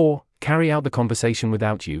 4. Carry out the conversation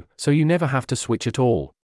without you, so you never have to switch at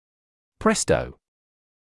all. Presto!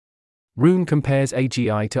 Rune compares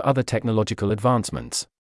AGI to other technological advancements.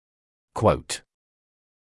 Quote.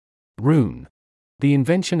 Rune. The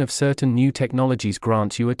invention of certain new technologies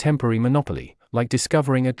grants you a temporary monopoly, like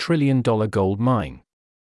discovering a $1 trillion gold mine.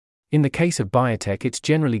 In the case of biotech, it's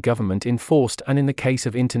generally government-enforced, and in the case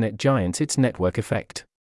of internet giants, it's network effect.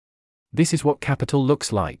 This is what capital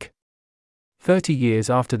looks like. 30 years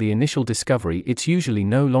after the initial discovery, it's usually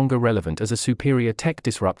no longer relevant as a superior tech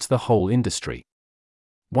disrupts the whole industry.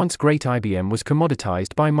 Once great IBM was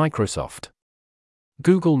commoditized by Microsoft.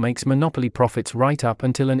 Google makes monopoly profits right up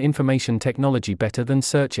until an information technology better than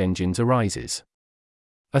search engines arises.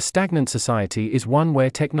 A stagnant society is one where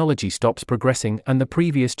technology stops progressing and the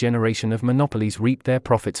previous generation of monopolies reap their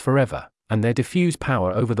profits forever, and their diffuse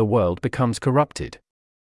power over the world becomes corrupted.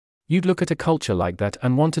 You'd look at a culture like that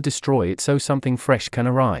and want to destroy it so something fresh can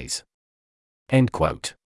arise. End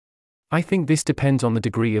quote. I think this depends on the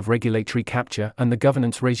degree of regulatory capture and the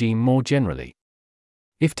governance regime more generally.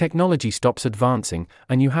 If technology stops advancing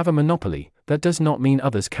and you have a monopoly, that does not mean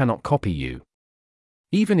others cannot copy you.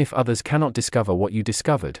 Even if others cannot discover what you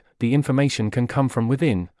discovered, the information can come from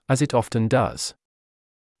within, as it often does.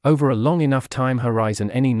 Over a long enough time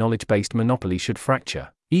horizon, any knowledge-based monopoly should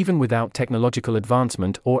fracture, even without technological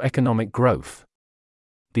advancement or economic growth.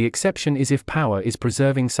 The exception is if power is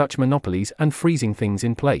preserving such monopolies and freezing things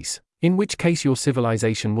in place, in which case your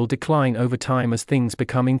civilization will decline over time as things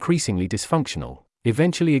become increasingly dysfunctional,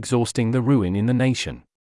 eventually exhausting the ruin in the nation.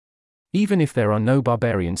 Even if there are no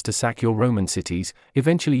barbarians to sack your Roman cities,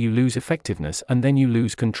 eventually you lose effectiveness and then you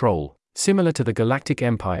lose control, similar to the Galactic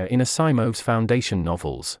Empire in Asimov's Foundation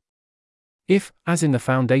novels. If, as in the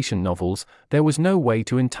Foundation novels, there was no way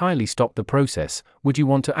to entirely stop the process, would you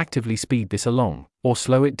want to actively speed this along, or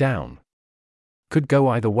slow it down? Could go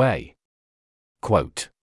either way. Quote.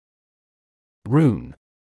 Rune.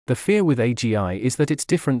 The fear with AGI is that it's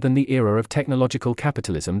different than the era of technological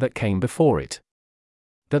capitalism that came before it.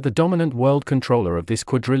 That the dominant world controller of this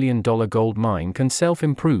quadrillion-dollar gold mine can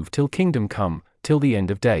self-improve till kingdom come, till the end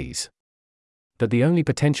of days. That the only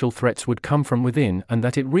potential threats would come from within and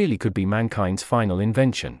that it really could be mankind's final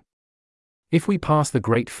invention. If we pass the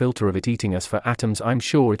great filter of it eating us for atoms, I'm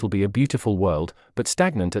sure it'll be a beautiful world, but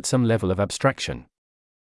stagnant at some level of abstraction.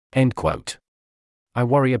 End quote. I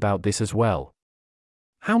worry about this as well.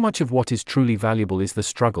 How much of what is truly valuable is the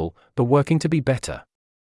struggle, the working to be better?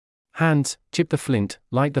 Hands, chip the flint,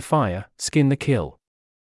 light the fire, skin the kill.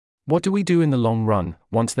 What do we do in the long run,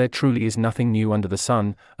 once there truly is nothing new under the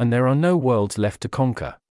sun, and there are no worlds left to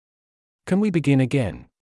conquer? Can we begin again?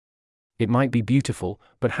 It might be beautiful,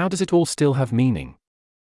 but how does it all still have meaning?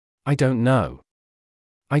 I don't know.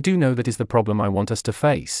 I do know that is the problem I want us to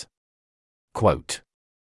face. Quote.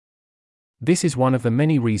 This is one of the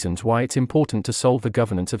many reasons why it's important to solve the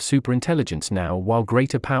governance of superintelligence now while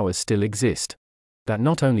greater powers still exist. That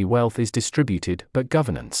not only wealth is distributed, but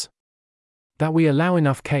governance. That we allow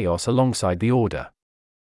enough chaos alongside the order.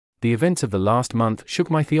 The events of the last month shook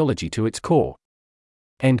my theology to its core.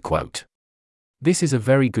 End quote. This is a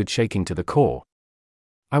very good shaking to the core.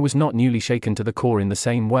 I was not newly shaken to the core in the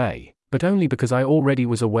same way, but only because I already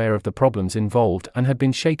was aware of the problems involved and had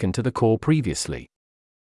been shaken to the core previously.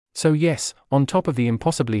 So yes, on top of the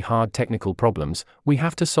impossibly hard technical problems, we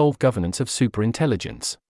have to solve governance of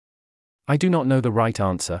superintelligence. I do not know the right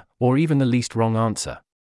answer, or even the least wrong answer.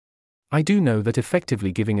 I do know that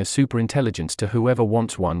effectively giving a superintelligence to whoever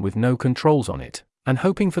wants one with no controls on it, and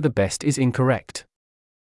hoping for the best is incorrect.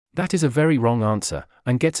 That is a very wrong answer,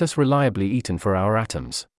 and gets us reliably eaten for our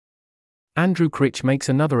atoms. Andrew Critch makes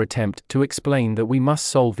another attempt to explain that we must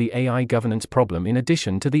solve the AI governance problem in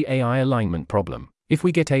addition to the AI alignment problem. If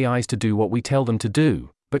we get AIs to do what we tell them to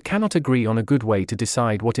do, but cannot agree on a good way to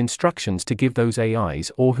decide what instructions to give those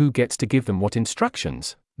AIs or who gets to give them what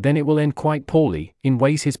instructions, then it will end quite poorly, in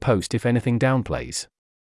ways his post if anything downplays.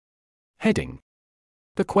 Heading.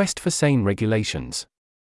 The quest for sane regulations.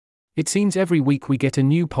 It seems every week we get a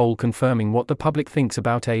new poll confirming what the public thinks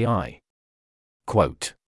about AI.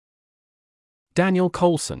 Quote. Daniel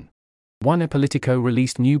Coulson. One Politico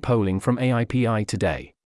released new polling from AIPI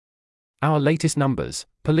today. Our latest numbers,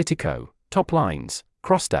 Politico, top lines,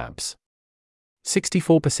 crosstabs.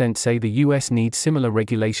 64% say the US needs similar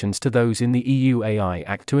regulations to those in the EU AI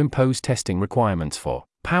Act to impose testing requirements for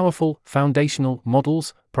powerful, foundational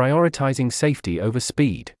models, prioritizing safety over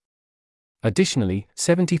speed. Additionally,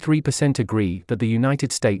 73% agree that the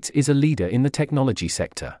United States is a leader in the technology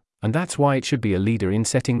sector, and that's why it should be a leader in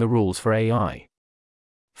setting the rules for AI.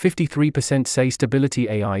 53% say Stability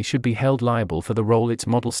AI should be held liable for the role its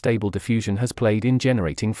model Stable Diffusion has played in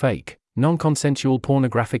generating fake, non-consensual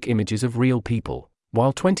pornographic images of real people,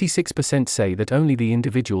 while 26% say that only the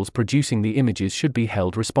individuals producing the images should be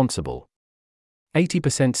held responsible.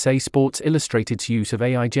 80% say Sports Illustrated's use of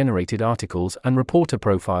AI-generated articles and reporter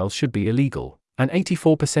profiles should be illegal, and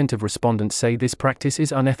 84% of respondents say this practice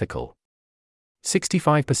is unethical.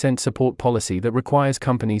 65% support policy that requires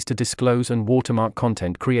companies to disclose and watermark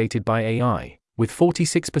content created by AI, with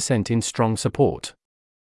 46% in strong support.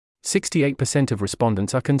 68% of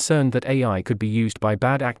respondents are concerned that AI could be used by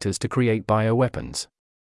bad actors to create bioweapons.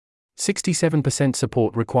 67%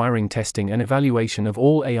 support requiring testing and evaluation of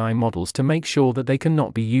all AI models to make sure that they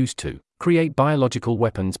cannot be used to create biological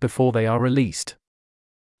weapons before they are released.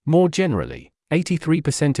 More generally,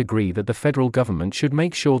 83% agree that the federal government should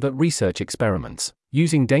make sure that research experiments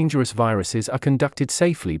using dangerous viruses are conducted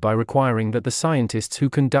safely by requiring that the scientists who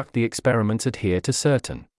conduct the experiments adhere to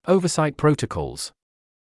certain oversight protocols.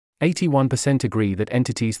 81% agree that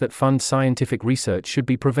entities that fund scientific research should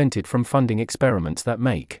be prevented from funding experiments that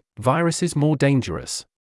make viruses more dangerous.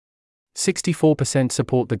 64%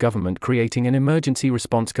 support the government creating an emergency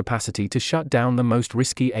response capacity to shut down the most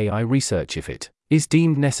risky AI research if it is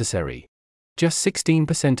deemed necessary. Just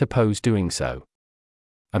 16% oppose doing so.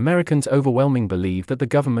 Americans overwhelmingly believe that the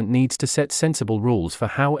government needs to set sensible rules for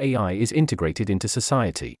how AI is integrated into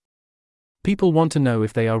society. People want to know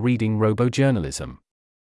if they are reading robo-journalism.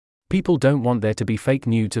 People don't want there to be fake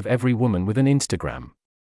nudes of every woman with an Instagram.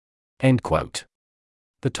 End quote.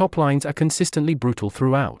 The top lines are consistently brutal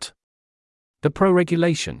throughout. The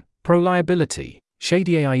pro-regulation, pro-liability,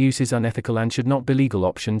 shady AI use is unethical and should not be legal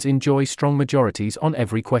options enjoy strong majorities on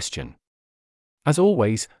every question. As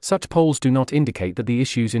always, such polls do not indicate that the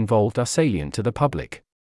issues involved are salient to the public.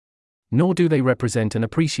 Nor do they represent an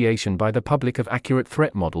appreciation by the public of accurate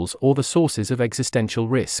threat models or the sources of existential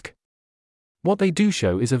risk. What they do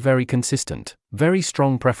show is a very consistent, very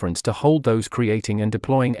strong preference to hold those creating and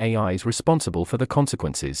deploying AIs responsible for the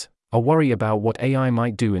consequences, a worry about what AI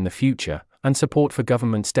might do in the future, and support for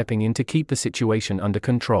government stepping in to keep the situation under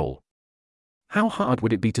control. How hard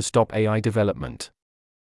would it be to stop AI development?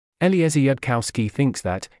 Eliezer Yudkowsky thinks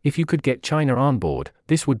that, if you could get China on board,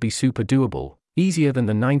 this would be super doable, easier than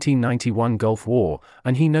the 1991 Gulf War,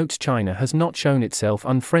 and he notes China has not shown itself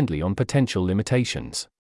unfriendly on potential limitations.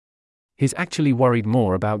 He's actually worried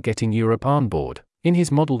more about getting Europe on board. In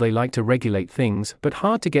his model they like to regulate things but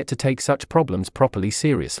hard to get to take such problems properly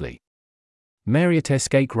seriously. Mariette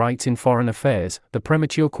Escaque writes in Foreign Affairs, the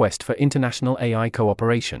premature quest for international AI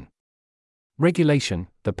cooperation. Regulation,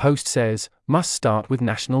 the Post says, must start with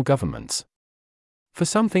national governments. For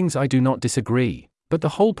some things I do not disagree, but the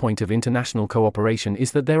whole point of international cooperation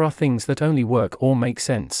is that there are things that only work or make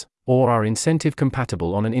sense, or are incentive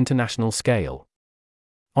compatible on an international scale.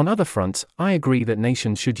 On other fronts, I agree that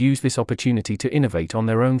nations should use this opportunity to innovate on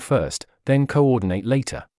their own first, then coordinate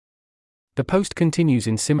later. The Post continues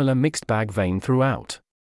in similar mixed bag vein throughout.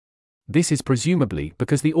 This is presumably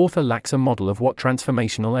because the author lacks a model of what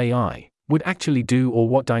transformational AI would actually do or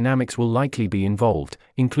what dynamics will likely be involved,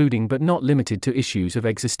 including but not limited to issues of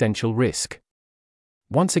existential risk.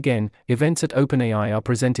 Once again, events at OpenAI are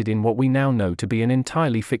presented in what we now know to be an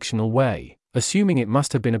entirely fictional way, assuming it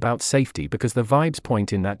must have been about safety because the vibes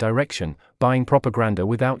point in that direction, buying propaganda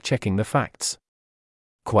without checking the facts.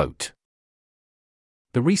 Quote.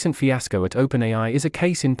 The recent fiasco at OpenAI is a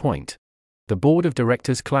case in point. The board of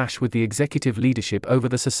directors' clash with the executive leadership over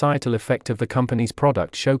the societal effect of the company's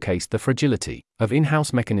product showcased the fragility of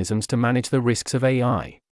in-house mechanisms to manage the risks of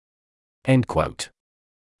AI. End quote.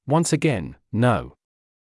 Once again, no.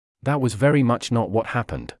 That was very much not what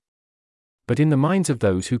happened. But in the minds of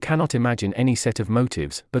those who cannot imagine any set of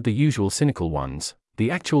motives but the usual cynical ones,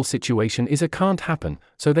 the actual situation is a can't happen,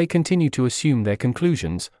 so they continue to assume their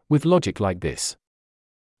conclusions, with logic like this.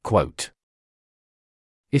 Quote.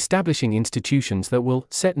 Establishing institutions that will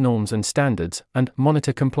set norms and standards, and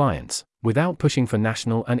monitor compliance, without pushing for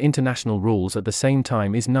national and international rules at the same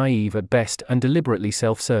time is naive at best and deliberately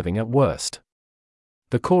self-serving at worst.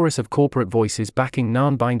 The chorus of corporate voices backing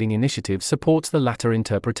non-binding initiatives supports the latter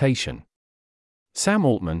interpretation. Sam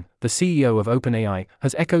Altman, the CEO of OpenAI,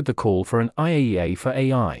 has echoed the call for an IAEA for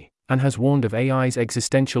AI, and has warned of AI's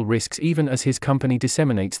existential risks even as his company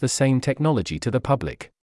disseminates the same technology to the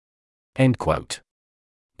public. End quote.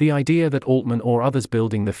 The idea that Altman or others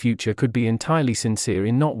building the future could be entirely sincere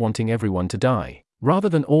in not wanting everyone to die, rather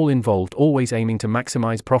than all involved always aiming to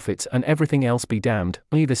maximize profits and everything else be damned,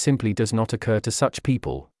 either simply does not occur to such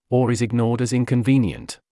people, or is ignored as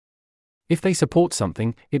inconvenient. If they support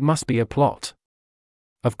something, it must be a plot.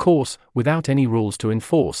 Of course, without any rules to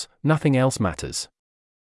enforce, nothing else matters.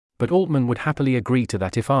 But Altman would happily agree to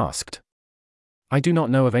that if asked. I do not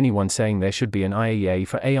know of anyone saying there should be an IAEA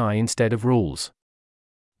for AI instead of rules.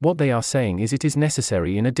 What they are saying is it is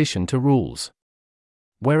necessary in addition to rules.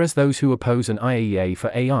 Whereas those who oppose an IAEA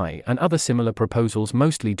for AI and other similar proposals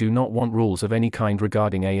mostly do not want rules of any kind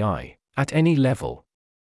regarding AI, at any level.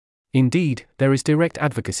 Indeed, there is direct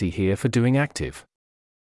advocacy here for doing active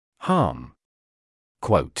harm.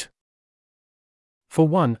 Quote. For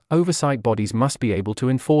one, oversight bodies must be able to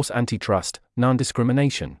enforce antitrust,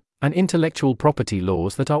 non-discrimination, and intellectual property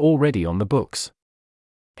laws that are already on the books.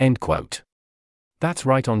 End quote. That's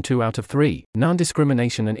right on 2 out of 3.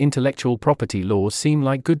 Non-discrimination and intellectual property laws seem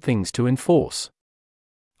like good things to enforce.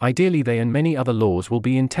 Ideally they and many other laws will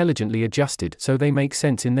be intelligently adjusted so they make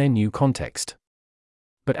sense in their new context.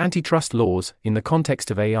 But antitrust laws, in the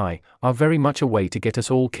context of AI, are very much a way to get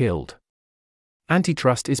us all killed.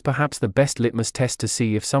 Antitrust is perhaps the best litmus test to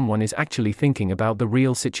see if someone is actually thinking about the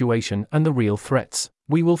real situation and the real threats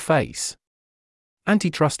we will face.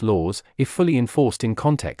 Antitrust laws, if fully enforced in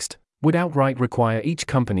context, would outright require each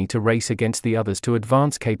company to race against the others to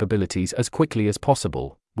advance capabilities as quickly as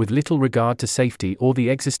possible, with little regard to safety or the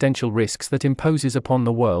existential risks that imposes upon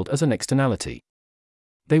the world as an externality.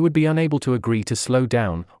 They would be unable to agree to slow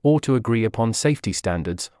down, or to agree upon safety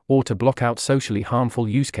standards, or to block out socially harmful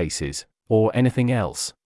use cases, or anything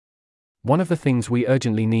else. One of the things we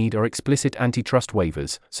urgently need are explicit antitrust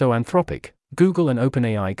waivers, so Anthropic, Google and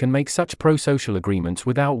OpenAI can make such pro-social agreements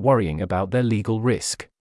without worrying about their legal risk.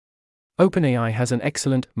 OpenAI has an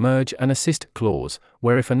excellent merge and assist clause,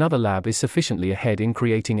 where if another lab is sufficiently ahead in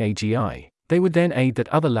creating AGI, they would then aid that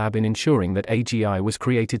other lab in ensuring that AGI was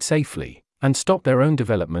created safely, and stop their own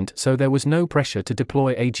development so there was no pressure to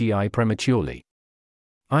deploy AGI prematurely.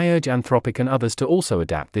 I urge Anthropic and others to also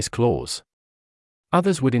adapt this clause.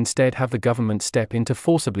 Others would instead have the government step in to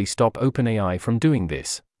forcibly stop OpenAI from doing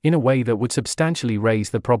this, in a way that would substantially raise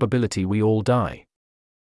the probability we all die.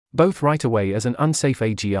 Both right away as an unsafe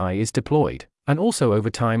AGI is deployed, and also over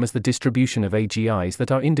time as the distribution of AGIs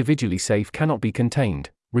that are individually safe cannot be contained,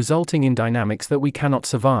 resulting in dynamics that we cannot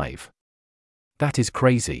survive. That is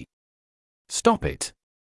crazy. Stop it.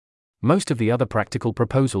 Most of the other practical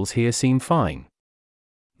proposals here seem fine.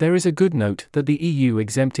 There is a good note that the EU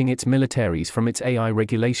exempting its militaries from its AI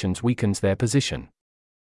regulations weakens their position.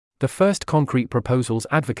 The first concrete proposals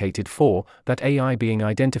advocated for that AI being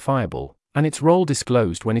identifiable, and its role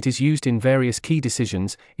disclosed when it is used in various key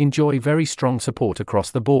decisions, enjoy very strong support across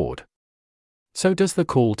the board. So does the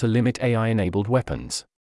call to limit AI-enabled weapons.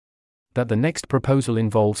 That the next proposal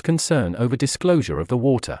involves concern over disclosure of the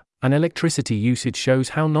water and electricity usage shows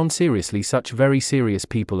how non-seriously such very serious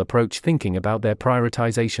people approach thinking about their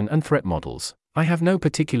prioritization and threat models. I have no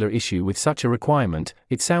particular issue with such a requirement,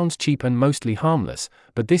 it sounds cheap and mostly harmless,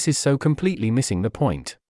 but this is so completely missing the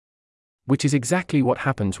point. Which is exactly what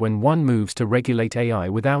happens when one moves to regulate AI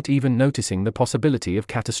without even noticing the possibility of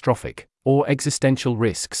catastrophic or existential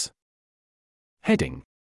risks. Heading: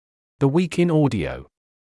 The Week in Audio.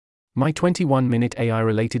 My 21-minute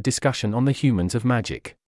AI-related discussion on the humans of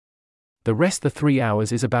magic. The rest the 3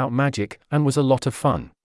 hours is about magic, and was a lot of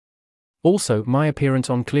fun. Also, my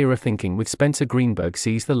appearance on Clearer Thinking with Spencer Greenberg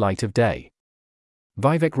sees the light of day.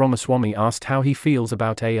 Vivek Ramaswamy asked how he feels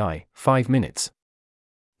about AI, 5 minutes.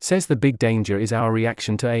 Says the big danger is our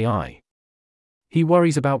reaction to AI. He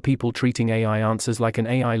worries about people treating AI answers like an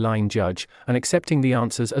AI line judge, and accepting the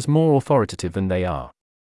answers as more authoritative than they are.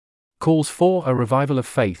 Calls for a revival of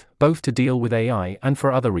faith, both to deal with AI and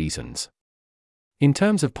for other reasons. In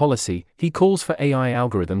terms of policy, he calls for AI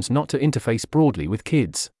algorithms not to interface broadly with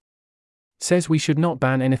kids. Says we should not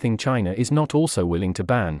ban anything China is not also willing to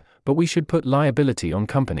ban, but we should put liability on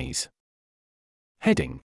companies.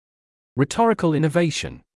 Heading: Rhetorical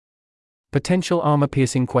innovation. Potential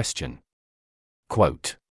armor-piercing question.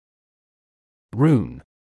 Quote: Rune.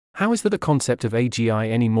 How is that a concept of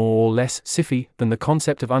AGI any more or less SIFI than the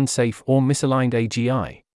concept of unsafe or misaligned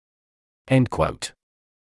AGI? End quote.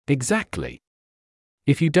 Exactly.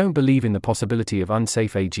 If you don't believe in the possibility of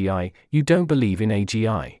unsafe AGI, you don't believe in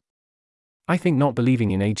AGI. I think not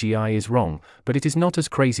believing in AGI is wrong, but it is not as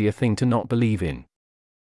crazy a thing to not believe in.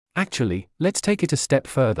 Actually, let's take it a step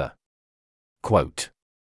further. Quote: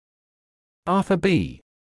 Arthur B.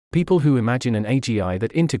 People who imagine an AGI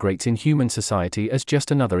that integrates in human society as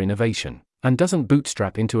just another innovation, and doesn't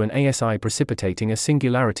bootstrap into an ASI precipitating a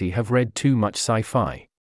singularity have read too much sci-fi.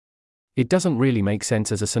 It doesn't really make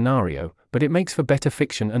sense as a scenario, but it makes for better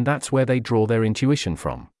fiction, and that's where they draw their intuition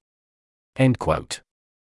from. End quote.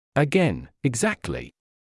 Again, exactly.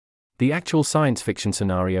 The actual science fiction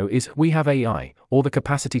scenario is, we have AI, or the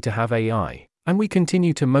capacity to have AI, and we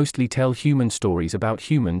continue to mostly tell human stories about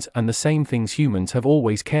humans and the same things humans have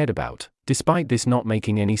always cared about, despite this not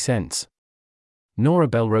making any sense. Nora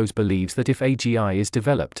Belrose believes that if AGI is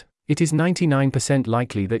developed, it is 99%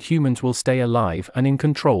 likely that humans will stay alive and in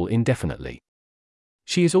control indefinitely.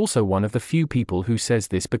 She is also one of the few people who says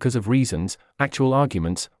this because of reasons, actual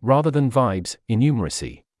arguments, rather than vibes,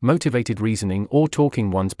 innumeracy, motivated reasoning or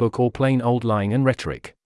talking one's book or plain old lying and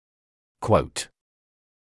rhetoric. Quote: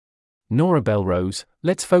 Nora Belrose,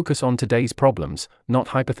 let's focus on today's problems, not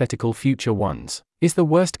hypothetical future ones, is the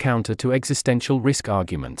worst counter to existential risk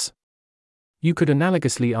arguments. You could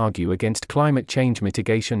analogously argue against climate change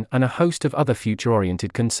mitigation and a host of other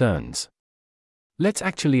future-oriented concerns. Let's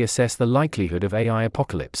actually assess the likelihood of AI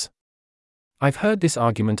apocalypse. I've heard this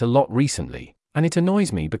argument a lot recently, And it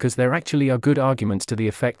annoys me because there actually are good arguments to the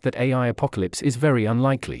effect that AI apocalypse is very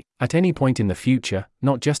unlikely, at any point in the future,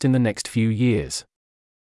 not just in the next few years.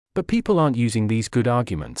 But people aren't using these good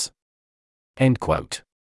arguments. End quote.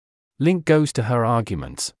 Link goes to her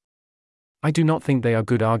arguments. I do not think they are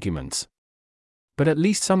good arguments. But at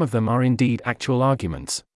least some of them are indeed actual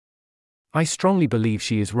arguments. I strongly believe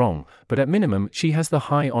she is wrong, but at minimum she has the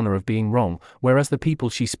high honor of being wrong, whereas the people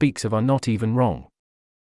she speaks of are not even wrong.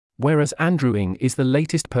 Whereas Andrew Ng is the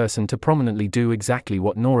latest person to prominently do exactly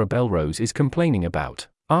what Nora Belrose is complaining about,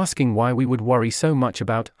 asking why we would worry so much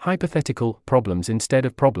about hypothetical problems instead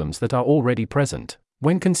of problems that are already present,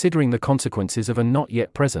 when considering the consequences of a not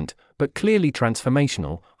yet present, but clearly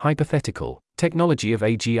transformational, hypothetical, technology of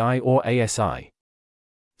AGI or ASI.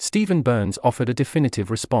 Stephen Burns offered a definitive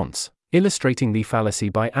response, illustrating the fallacy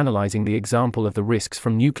by analyzing the example of the risks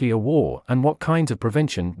from nuclear war and what kinds of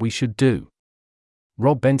prevention we should do.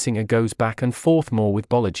 Rob Bensinger goes back and forth more with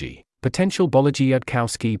Bolaji. Potential Bolaji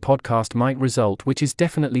Yudkowsky podcast might result, which is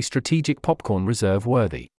definitely strategic popcorn reserve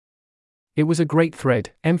worthy. It was a great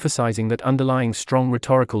thread, emphasizing that underlying strong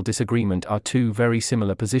rhetorical disagreement are two very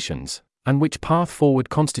similar positions, and which path forward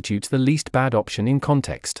constitutes the least bad option in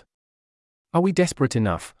context. Are we desperate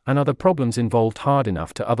enough, and are the problems involved hard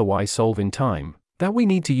enough to otherwise solve in time, that we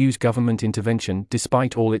need to use government intervention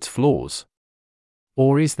despite all its flaws?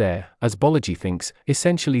 Or is there, as Bolaji thinks,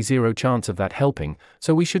 essentially zero chance of that helping,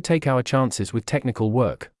 so we should take our chances with technical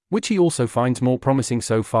work, which he also finds more promising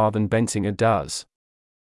so far than Bensinger does?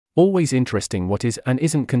 Always interesting what is and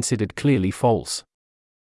isn't considered clearly false.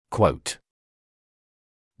 Quote.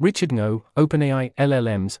 Richard Ngo, OpenAI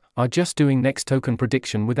LLMs are just doing next token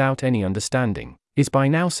prediction without any understanding, is by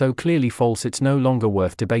now so clearly false it's no longer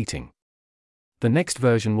worth debating. The next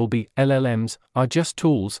version will be, LLMs are just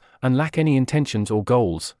tools, and lack any intentions or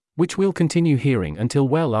goals, which we'll continue hearing until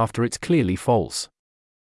well after it's clearly false.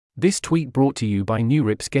 This tweet brought to you by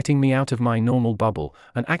NeurIPS, getting me out of my normal bubble,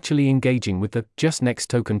 and actually engaging with the just next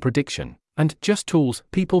token prediction, and just tools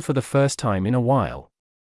people for the first time in a while.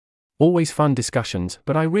 Always fun discussions,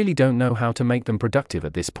 but I really don't know how to make them productive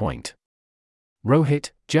at this point. Rohit,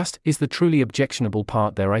 just, is the truly objectionable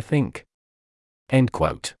part there, I think. End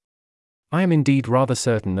quote. I am indeed rather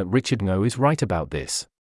certain that Richard Ngo is right about this.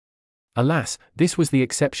 Alas, this was the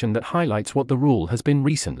exception that highlights what the rule has been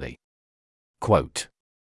recently. Quote.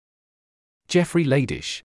 Jeffrey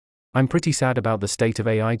Ladish. I'm pretty sad about the state of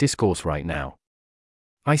AI discourse right now.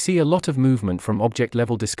 I see a lot of movement from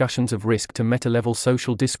object-level discussions of risk to meta-level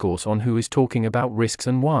social discourse on who is talking about risks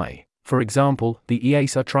and why. For example, the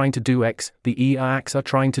EAs are trying to do X, the EACs are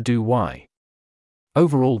trying to do Y.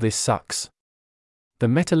 Overall, this sucks. The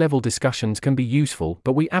meta-level discussions can be useful,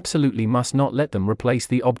 but we absolutely must not let them replace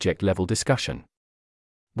the object-level discussion.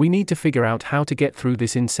 We need to figure out how to get through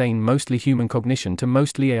this insane mostly human cognition to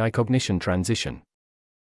mostly AI cognition transition.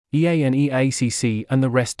 EA and EACC and the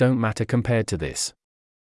rest don't matter compared to this.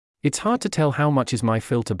 It's hard to tell how much is my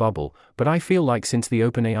filter bubble, but I feel like since the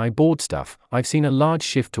OpenAI board stuff, I've seen a large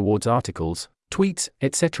shift towards articles, tweets,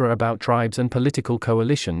 etc. about tribes and political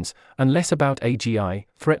coalitions, and less about AGI,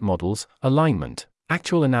 threat models, alignment,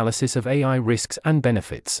 actual analysis of AI risks and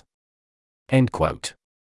benefits. End quote.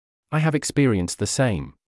 I have experienced the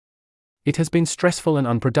same. It has been stressful and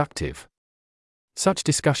unproductive. Such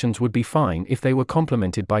discussions would be fine if they were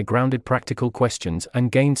complemented by grounded practical questions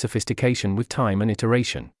and gained sophistication with time and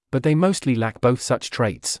iteration, but they mostly lack both such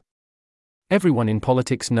traits. Everyone in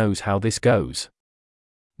politics knows how this goes.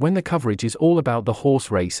 When the coverage is all about the horse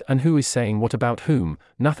race and who is saying what about whom,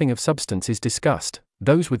 nothing of substance is discussed.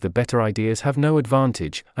 Those with the better ideas have no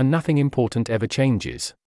advantage, and nothing important ever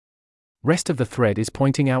changes. Rest of the thread is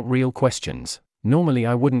pointing out real questions. Normally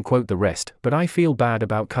I wouldn't quote the rest, but I feel bad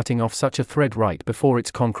about cutting off such a thread right before its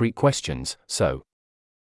concrete questions, so.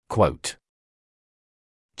 Quote.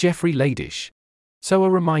 Jeffrey Ladish. So a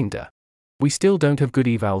reminder. We still don't have good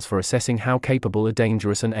evals for assessing how capable a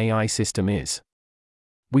dangerous an AI system is.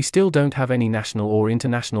 We still don't have any national or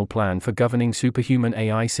international plan for governing superhuman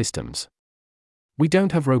AI systems. We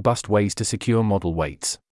don't have robust ways to secure model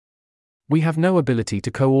weights. We have no ability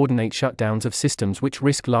to coordinate shutdowns of systems which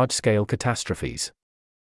risk large-scale catastrophes.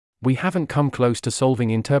 We haven't come close to solving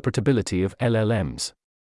interpretability of LLMs.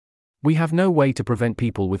 We have no way to prevent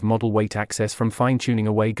people with model weight access from fine-tuning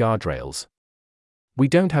away guardrails. We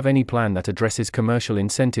don't have any plan that addresses commercial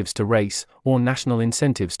incentives to race, or national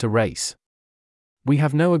incentives to race. We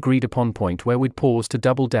have no agreed-upon point where we'd pause to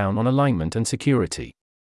double down on alignment and security.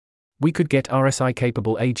 We could get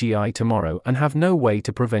RSI-capable AGI tomorrow and have no way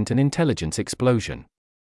to prevent an intelligence explosion.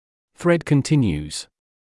 Thread continues.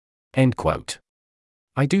 End quote.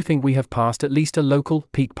 I do think we have passed at least a local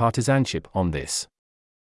peak partisanship on this.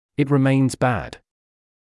 It remains bad.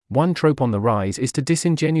 One trope on the rise is to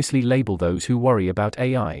disingenuously label those who worry about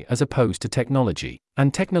AI as opposed to technology,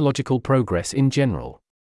 and technological progress in general.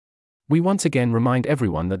 We once again remind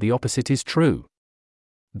everyone that the opposite is true.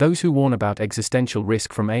 Those who warn about existential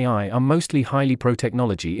risk from AI are mostly highly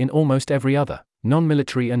pro-technology in almost every other,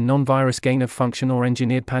 non-military and non-virus gain-of-function or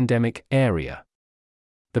engineered pandemic area.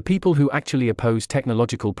 The people who actually oppose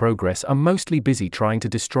technological progress are mostly busy trying to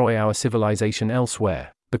destroy our civilization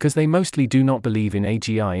elsewhere, because they mostly do not believe in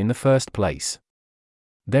AGI in the first place.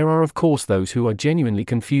 There are of course those who are genuinely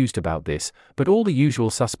confused about this, but all the usual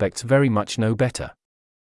suspects very much know better.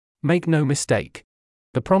 Make no mistake.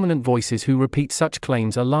 The prominent voices who repeat such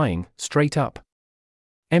claims are lying, straight up.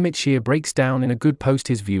 Emmett Shear breaks down in a good post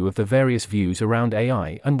his view of the various views around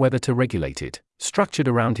AI and whether to regulate it, structured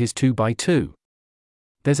around his 2x2.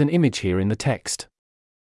 There's an image here in the text.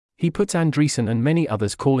 He puts Andreessen and many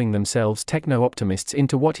others calling themselves techno-optimists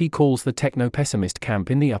into what he calls the techno-pessimist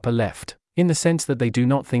camp in the upper left, in the sense that they do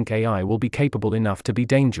not think AI will be capable enough to be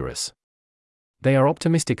dangerous. They are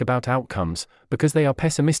optimistic about outcomes, because they are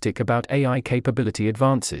pessimistic about AI capability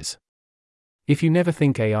advances. If you never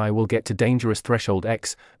think AI will get to dangerous threshold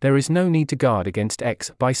X, there is no need to guard against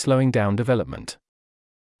X by slowing down development.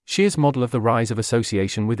 Shear's model of the rise of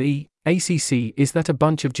association with ACC is that a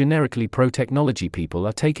bunch of generically pro-technology people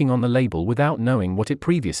are taking on the label without knowing what it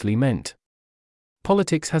previously meant.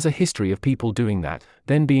 Politics has a history of people doing that,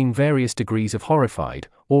 then being various degrees of horrified,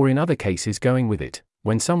 or in other cases going with it,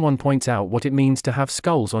 when someone points out what it means to have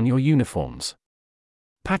skulls on your uniforms.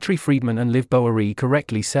 Patry Friedman and Liv Boeree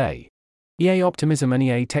correctly say, EA optimism and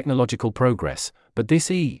EA technological progress, but this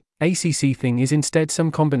ACC thing is instead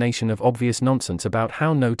some combination of obvious nonsense about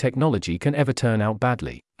how no technology can ever turn out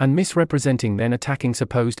badly, and misrepresenting then attacking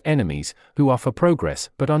supposed enemies, who are for progress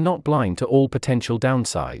but are not blind to all potential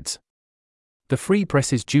downsides. The Free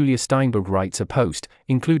Press's Julia Steinberg writes a post,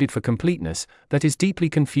 included for completeness, that is deeply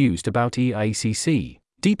confused about EACC,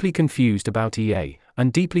 deeply confused about EA,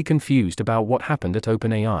 and deeply confused about what happened at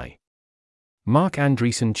OpenAI. Mark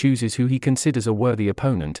Andreessen chooses who he considers a worthy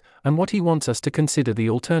opponent, and what he wants us to consider the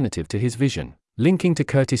alternative to his vision, linking to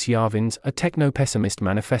Curtis Yarvin's A Techno-Pessimist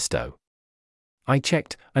Manifesto. I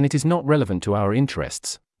checked, and it is not relevant to our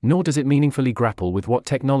interests, nor does it meaningfully grapple with what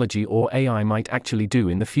technology or AI might actually do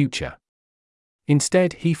in the future.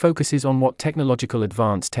 Instead, he focuses on what technological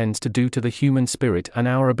advance tends to do to the human spirit and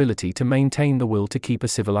our ability to maintain the will to keep a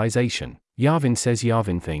civilization. Yarvin says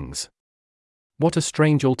Yarvin things. What a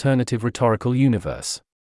strange alternative rhetorical universe.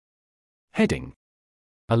 Heading.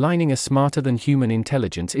 Aligning a smarter-than-human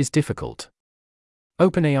intelligence is difficult.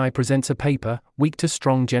 OpenAI presents a paper, Weak to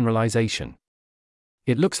Strong Generalization.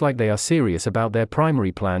 It looks like they are serious about their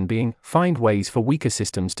primary plan being, find ways for weaker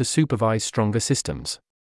systems to supervise stronger systems.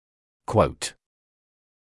 Quote.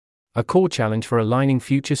 A core challenge for aligning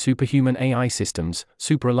future superhuman AI systems,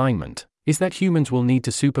 superalignment, is that humans will need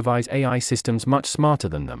to supervise AI systems much smarter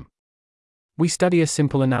than them. We study a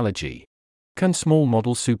simple analogy. Can small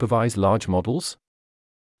models supervise large models?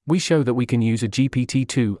 We show that we can use a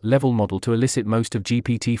GPT-2 level model to elicit most of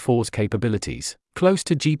GPT-4's capabilities, close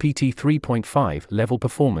to GPT 3.5 level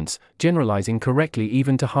performance, generalizing correctly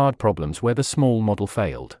even to hard problems where the small model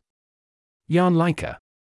failed. Jan Leiker.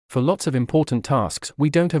 For lots of important tasks, we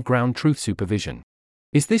don't have ground truth supervision.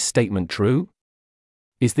 Is this statement true?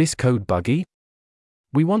 Is this code buggy?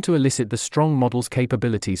 We want to elicit the strong model's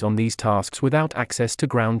capabilities on these tasks without access to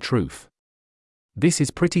ground truth. This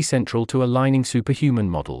is pretty central to aligning superhuman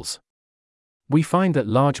models. We find that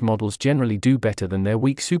large models generally do better than their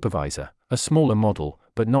weak supervisor, a smaller model,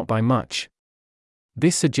 but not by much.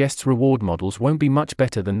 This suggests reward models won't be much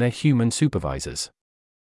better than their human supervisors.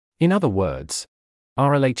 In other words,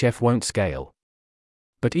 RLHF won't scale.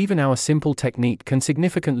 But even our simple technique can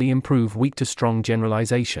significantly improve weak to strong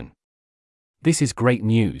generalization. This is great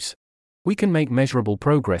news. We can make measurable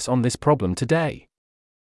progress on this problem today.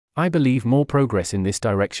 I believe more progress in this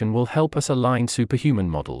direction will help us align superhuman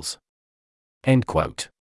models. End quote.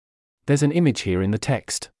 There's an image here in the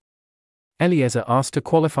text. Eliezer asked a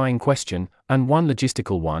qualifying question, and one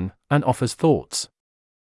logistical one, and offers thoughts.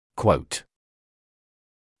 Quote.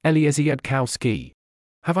 Eliezer Yudkowsky.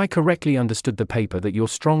 Have I correctly understood the paper that your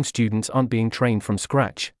strong students aren't being trained from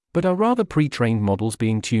scratch, but are rather pre-trained models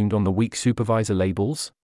being tuned on the weak supervisor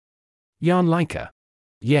labels? Jan Leiker.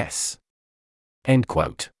 Yes. End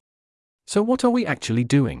quote. So what are we actually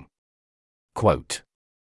doing? Quote.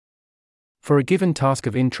 For a given task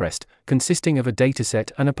of interest, consisting of a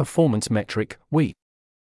dataset and a performance metric, we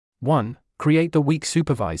 1. Create the weak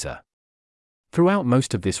supervisor. Throughout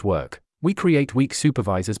most of this work, We create weak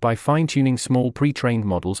supervisors by fine-tuning small pre-trained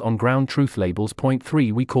models on ground truth labels. Point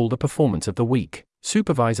 3. We call the performance of the weak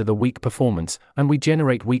supervisor the weak performance, and we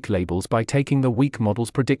generate weak labels by taking the weak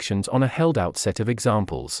model's predictions on a held-out set of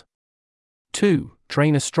examples. 2.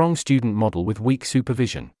 Train a strong student model with weak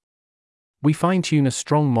supervision. We fine-tune a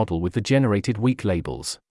strong model with the generated weak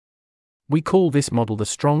labels. We call this model the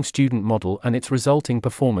strong student model and its resulting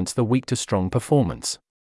performance the weak to strong performance.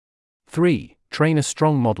 3. Train a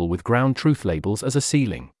strong model with ground truth labels as a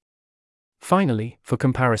ceiling. Finally, for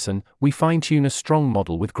comparison, we fine-tune a strong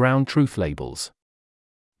model with ground truth labels.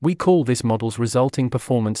 We call this model's resulting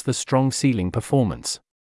performance the strong ceiling performance.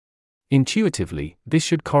 Intuitively, this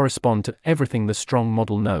should correspond to everything the strong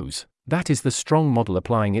model knows, that is the strong model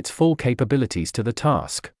applying its full capabilities to the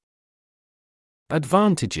task.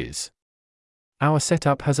 Advantages. Our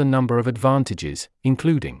setup has a number of advantages,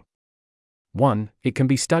 including 1. It can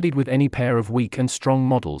be studied with any pair of weak and strong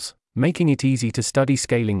models, making it easy to study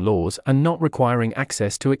scaling laws and not requiring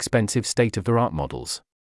access to expensive state-of-the-art models.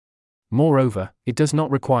 Moreover, it does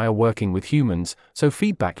not require working with humans, so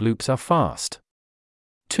feedback loops are fast.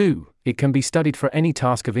 2. It can be studied for any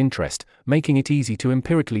task of interest, making it easy to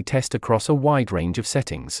empirically test across a wide range of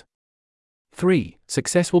settings. 3.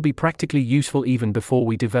 Success will be practically useful even before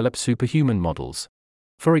we develop superhuman models.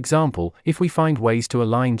 For example, if we find ways to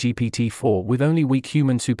align GPT-4 with only weak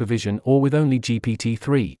human supervision or with only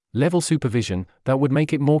GPT-3 level supervision, that would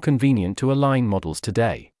make it more convenient to align models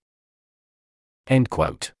today. End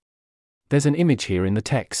quote. There's an image here in the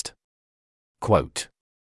text. Quote.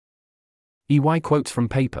 EY quotes from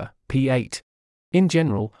paper, P8. In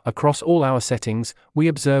general, across all our settings, we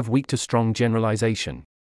observe weak to strong generalization.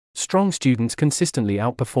 Strong students consistently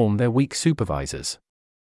outperform their weak supervisors.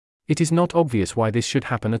 It is not obvious why this should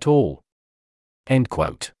happen at all. End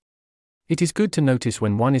quote. It is good to notice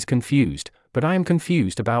when one is confused, but I am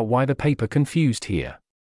confused about why the paper confused here.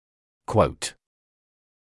 Quote.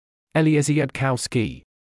 Eliezer Yudkowsky.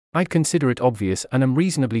 I'd consider it obvious and am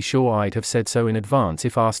reasonably sure I'd have said so in advance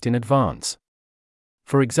if asked in advance.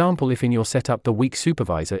 For example, if in your setup the weak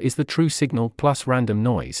supervisor is the true signal plus random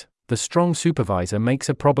noise, the strong supervisor makes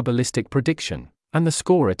a probabilistic prediction, and the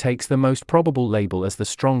scorer takes the most probable label as the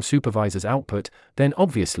strong supervisor's output, then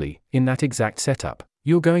obviously, in that exact setup,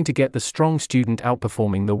 you're going to get the strong student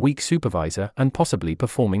outperforming the weak supervisor and possibly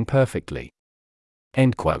performing perfectly.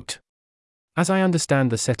 End quote. As I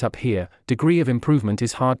understand the setup here, degree of improvement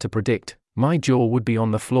is hard to predict. My jaw would be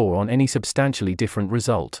on the floor on any substantially different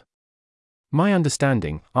result. My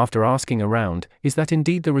understanding, after asking around, is that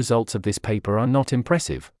indeed the results of this paper are not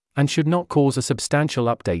impressive, and should not cause a substantial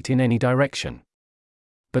update in any direction.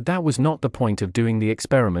 But that was not the point of doing the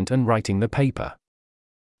experiment and writing the paper.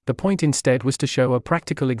 The point instead was to show a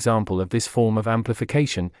practical example of this form of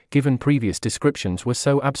amplification, given previous descriptions were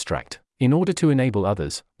so abstract, in order to enable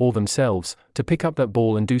others, or themselves, to pick up that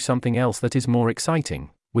ball and do something else that is more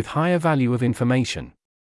exciting, with higher value of information.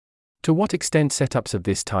 To what extent setups of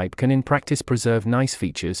this type can in practice preserve nice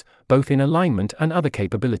features, both in alignment and other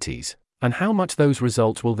capabilities, and how much those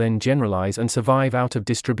results will then generalize and survive out of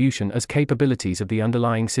distribution as capabilities of the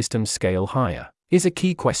underlying systems scale higher, is a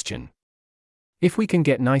key question. If we can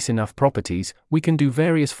get nice enough properties, we can do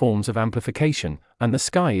various forms of amplification, and the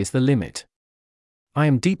sky is the limit. I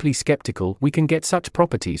am deeply skeptical we can get such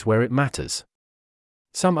properties where it matters.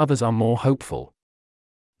 Some others are more hopeful.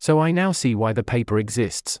 So I now see why the paper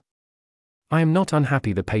exists. I am not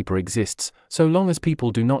unhappy the paper exists, so long as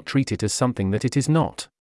people do not treat it as something that it is not.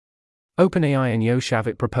 OpenAI and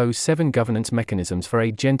Yoshavit propose 7 governance mechanisms for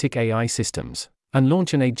agentic AI systems, and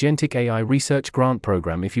launch an agentic AI research grant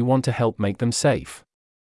program if you want to help make them safe.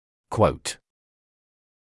 Quote.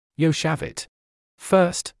 Yoshavit.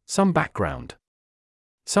 First, some background.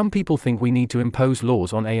 Some people think we need to impose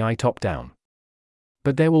laws on AI top-down.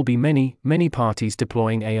 But there will be many, many parties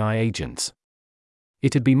deploying AI agents.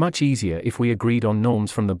 It'd be much easier if we agreed on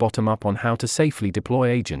norms from the bottom up on how to safely deploy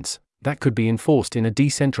agents, that could be enforced in a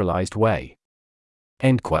decentralized way.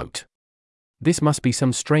 End quote. This must be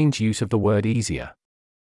some strange use of the word easier.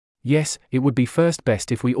 Yes, it would be first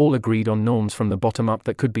best if we all agreed on norms from the bottom up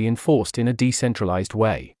that could be enforced in a decentralized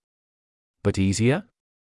way. But easier?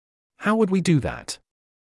 How would we do that?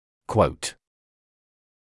 Quote.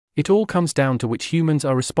 It all comes down to which humans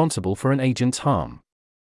are responsible for an agent's harm.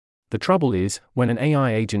 The trouble is, when an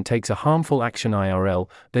AI agent takes a harmful action IRL,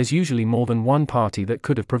 there's usually more than one party that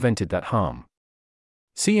could have prevented that harm.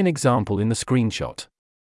 See an example in the screenshot.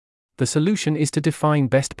 The solution is to define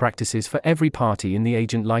best practices for every party in the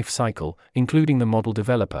agent life cycle, including the model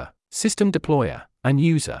developer, system deployer, and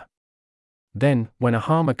user. Then, when a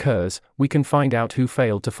harm occurs, we can find out who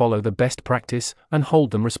failed to follow the best practice and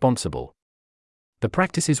hold them responsible. The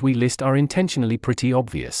practices we list are intentionally pretty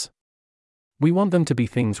obvious. We want them to be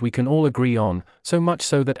things we can all agree on, so much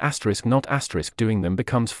so that not doing them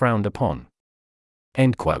becomes frowned upon.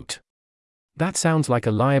 End quote. That sounds like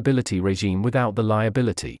a liability regime without the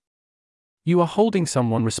liability. You are holding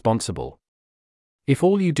someone responsible. If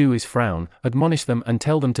all you do is frown, admonish them and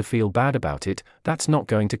tell them to feel bad about it, that's not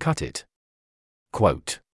going to cut it.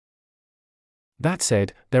 Quote. That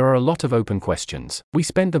said, there are a lot of open questions. We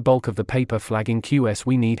spend the bulk of the paper flagging QS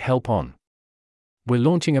we need help on. We're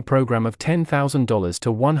launching a program of $10,000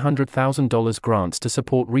 to $100,000 grants to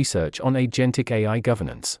support research on agentic AI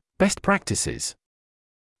governance. Best practices.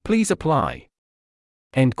 Please apply.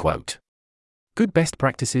 End quote. Good best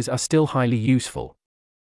practices are still highly useful.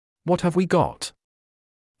 What have we got?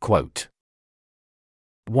 Quote.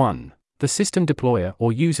 1. The system deployer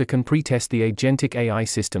or user can pretest the agentic AI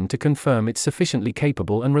system to confirm it's sufficiently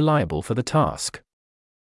capable and reliable for the task.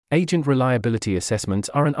 Agent reliability assessments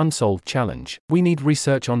are an unsolved challenge. We need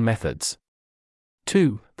research on methods.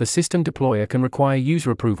 2. The system deployer can require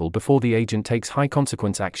user approval before the agent takes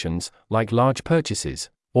high-consequence actions, like large purchases,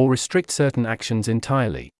 or restrict certain actions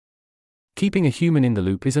entirely. Keeping a human in the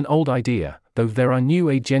loop is an old idea, though there are new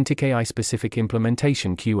agentic AI-specific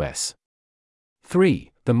implementation QS.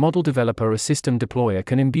 3. The model developer or system deployer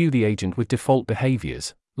can imbue the agent with default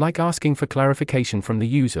behaviors, like asking for clarification from the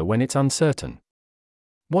user when it's uncertain.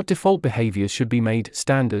 What default behaviors should be made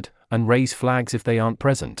standard, and raise flags if they aren't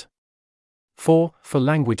present. 4. For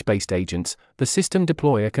language-based agents, the system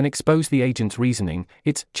deployer can expose the agent's reasoning,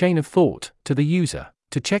 its chain of thought, to the user,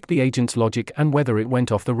 to check the agent's logic and whether it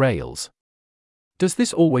went off the rails. Does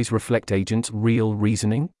this always reflect agent's real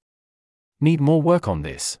reasoning? Need more work on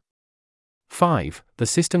this. 5. The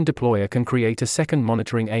system deployer can create a second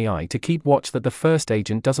monitoring AI to keep watch that the first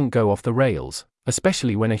agent doesn't go off the rails,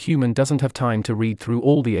 especially when a human doesn't have time to read through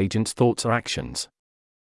all the agent's thoughts or actions.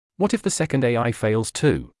 What if the second AI fails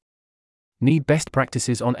too? Need best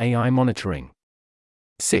practices on AI monitoring.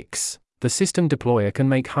 6. The system deployer can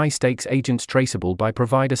make high-stakes agents traceable by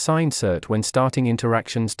provide assigned cert when starting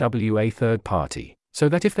interactions a third party, so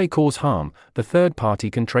that if they cause harm, the third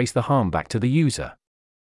party can trace the harm back to the user.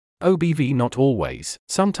 OBV not always,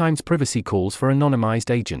 sometimes privacy calls for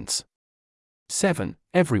anonymized agents. 7.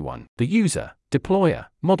 Everyone, the user, deployer,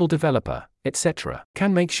 model developer, etc.,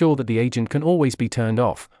 can make sure that the agent can always be turned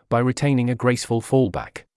off, by retaining a graceful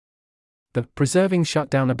fallback. The preserving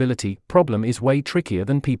shutdown ability problem is way trickier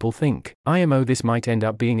than people think. IMO This might end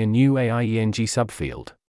up being a new AI-ENG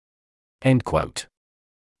subfield. End quote.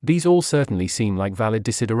 These all certainly seem like valid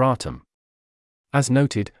desideratum. As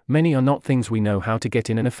noted, many are not things we know how to get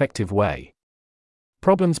in an effective way.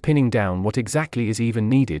 Problems pinning down what exactly is even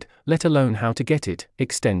needed, let alone how to get it,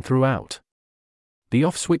 extend throughout. The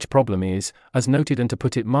off-switch problem is, as noted and to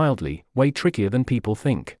put it mildly, way trickier than people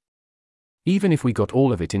think. Even if we got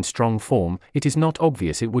all of it in strong form, it is not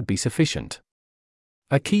obvious it would be sufficient.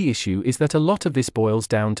 A key issue is that a lot of this boils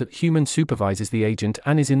down to human supervises the agent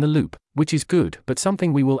and is in the loop, which is good but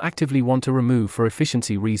something we will actively want to remove for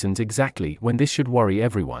efficiency reasons exactly when this should worry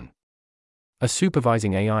everyone. A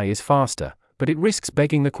supervising AI is faster, but it risks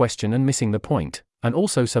begging the question and missing the point, and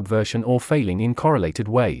also subversion or failing in correlated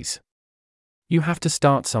ways. You have to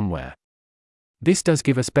start somewhere. This does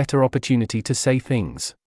give us better opportunity to say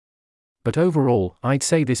things. But overall, I'd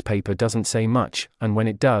say this paper doesn't say much, and when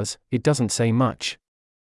it does, it doesn't say much.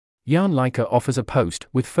 Jan Leica offers a post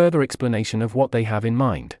with further explanation of what they have in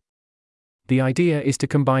mind. The idea is to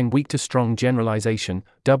combine weak to strong generalization,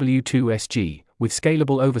 W2SG, with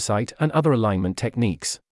scalable oversight and other alignment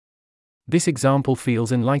techniques. This example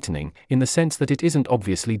feels enlightening, in the sense that it isn't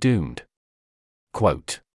obviously doomed.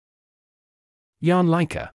 Quote. Jan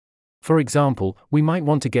Leica. For example, we might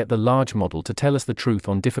want to get the large model to tell us the truth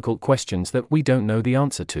on difficult questions that we don't know the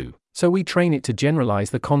answer to, so we train it to generalize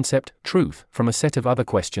the concept, truth, from a set of other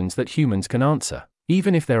questions that humans can answer,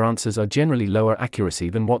 even if their answers are generally lower accuracy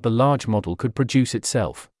than what the large model could produce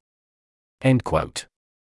itself. End quote.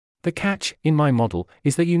 The catch, in my model,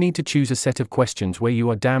 is that you need to choose a set of questions where you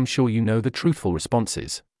are damn sure you know the truthful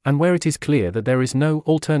responses, and where it is clear that there is no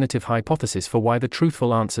alternative hypothesis for why the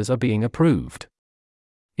truthful answers are being approved.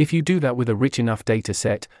 If you do that with a rich enough data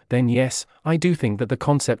set, then yes, I do think that the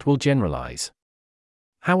concept will generalize.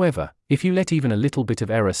 However, if you let even a little bit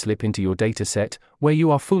of error slip into your data set, where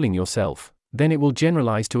you are fooling yourself, then it will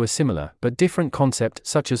generalize to a similar but different concept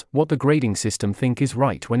such as what the grading system think is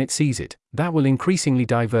right when it sees it. That will increasingly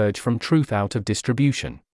diverge from truth out of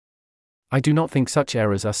distribution. I do not think such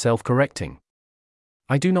errors are self-correcting.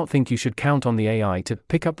 I do not think you should count on the AI to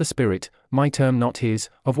pick up the spirit, my term not his,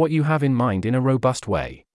 of what you have in mind in a robust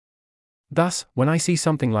way. Thus, when I see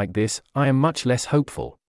something like this, I am much less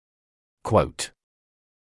hopeful. Quote.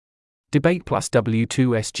 Debate plus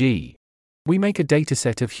W2SG. We make a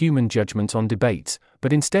dataset of human judgments on debates,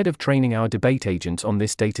 but instead of training our debate agents on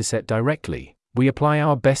this dataset directly, we apply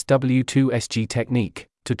our best W2SG technique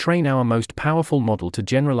to train our most powerful model to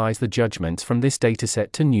generalize the judgments from this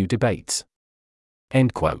dataset to new debates.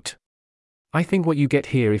 End quote. I think what you get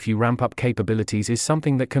here if you ramp up capabilities is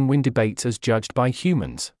something that can win debates as judged by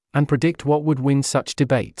humans, and predict what would win such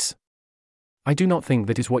debates. I do not think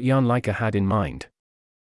that is what Jan Leica had in mind.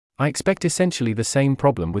 I expect essentially the same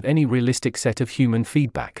problem with any realistic set of human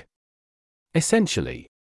feedback. Essentially,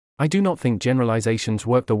 I do not think generalizations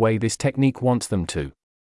work the way this technique wants them to.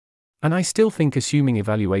 And I still think assuming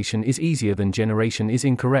evaluation is easier than generation is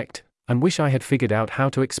incorrect, and wish I had figured out how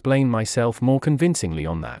to explain myself more convincingly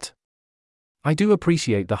on that. I do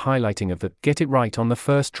appreciate the highlighting of the get it right on the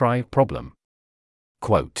first try problem.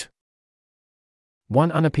 Quote.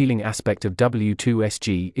 One unappealing aspect of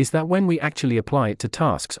W2SG is that when we actually apply it to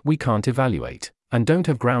tasks we can't evaluate, and don't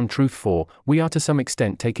have ground truth for, we are to some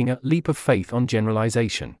extent taking a leap of faith on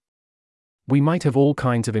generalization. We might have all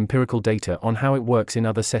kinds of empirical data on how it works in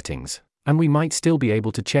other settings, and we might still be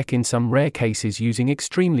able to check in some rare cases using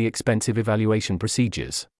extremely expensive evaluation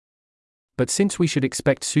procedures. But since we should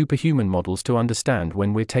expect superhuman models to understand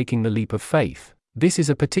when we're taking the leap of faith, this is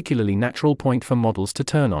a particularly natural point for models to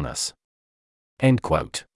turn on us. End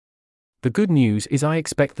quote. The good news is I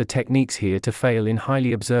expect the techniques here to fail in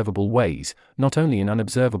highly observable ways, not only in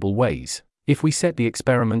unobservable ways, if we set the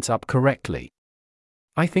experiments up correctly.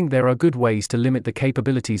 I think there are good ways to limit the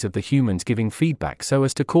capabilities of the humans giving feedback so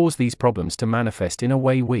as to cause these problems to manifest in a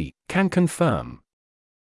way we can confirm.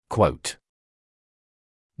 Quote.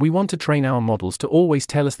 We want to train our models to always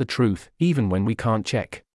tell us the truth, even when we can't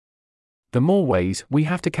check. The more ways we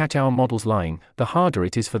have to catch our models lying, the harder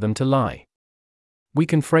it is for them to lie. We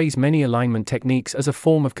can phrase many alignment techniques as a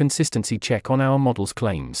form of consistency check on our model's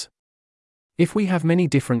claims. If we have many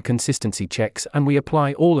different consistency checks and we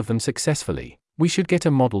apply all of them successfully, we should get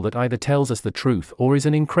a model that either tells us the truth or is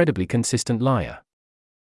an incredibly consistent liar.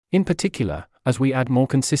 In particular, as we add more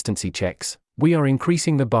consistency checks, we are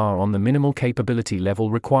increasing the bar on the minimal capability level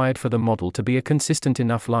required for the model to be a consistent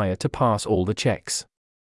enough liar to pass all the checks.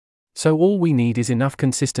 So all we need is enough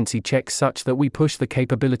consistency checks such that we push the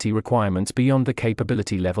capability requirements beyond the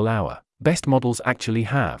capability level our best models actually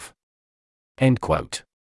have. End quote.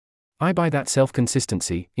 I buy that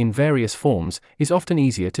self-consistency, in various forms, is often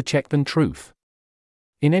easier to check than truth.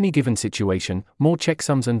 In any given situation, more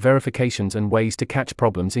checksums and verifications and ways to catch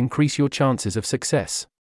problems increase your chances of success.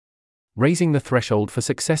 Raising the threshold for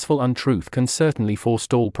successful untruth can certainly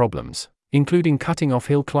forestall problems, including cutting off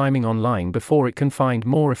hill climbing online before it can find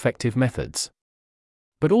more effective methods.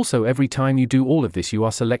 But also every time you do all of this you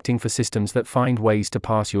are selecting for systems that find ways to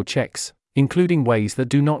pass your checks, including ways that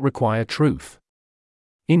do not require truth.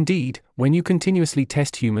 Indeed, when you continuously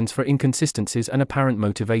test humans for inconsistencies and apparent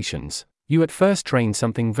motivations, you at first train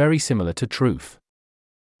something very similar to truth.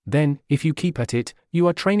 Then, if you keep at it, you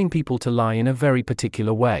are training people to lie in a very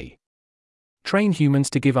particular way. Train humans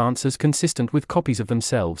to give answers consistent with copies of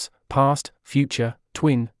themselves, past, future,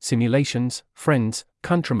 twin, simulations, friends,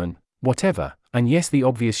 countrymen, whatever, and yes, the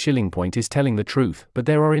obvious shilling point is telling the truth, but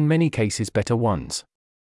there are in many cases better ones.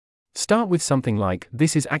 Start with something like,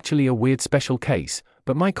 this is actually a weird special case,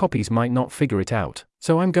 but my copies might not figure it out,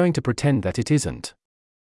 so I'm going to pretend that it isn't.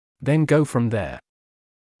 Then go from there.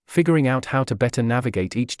 Figuring out how to better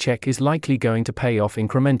navigate each check is likely going to pay off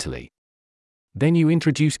incrementally. Then you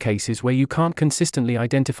introduce cases where you can't consistently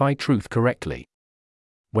identify truth correctly.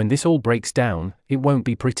 When this all breaks down, it won't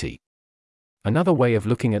be pretty. Another way of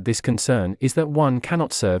looking at this concern is that one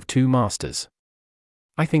cannot serve two masters.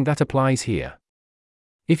 I think that applies here.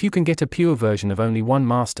 If you can get a pure version of only one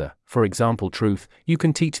master, for example truth, you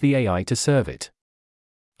can teach the AI to serve it.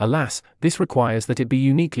 Alas, this requires that it be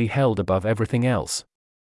uniquely held above everything else.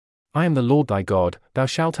 I am the Lord thy God, thou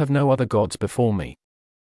shalt have no other gods before me.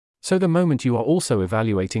 So the moment you are also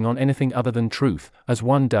evaluating on anything other than truth, as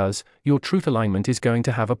one does, your truth alignment is going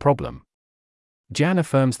to have a problem. Jan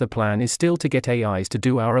affirms the plan is still to get AIs to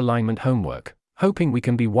do our alignment homework, hoping we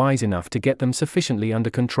can be wise enough to get them sufficiently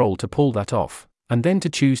under control to pull that off, and then to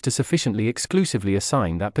choose to sufficiently exclusively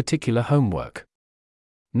assign that particular homework.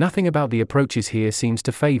 Nothing about the approaches here seems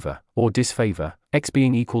to favor, or disfavor, X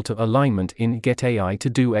being equal to alignment in get AI to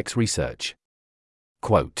do X research.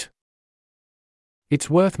 Quote. It's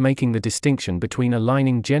worth making the distinction between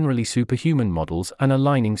aligning generally superhuman models and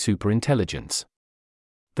aligning superintelligence.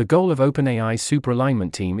 The goal of OpenAI's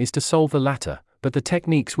superalignment team is to solve the latter, but the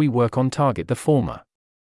techniques we work on target the former.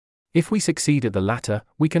 If we succeed at the latter,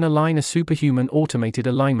 we can align a superhuman automated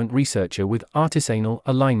alignment researcher with artisanal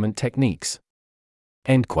alignment techniques.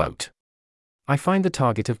 End quote. I find the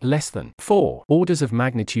target of less than 4 orders of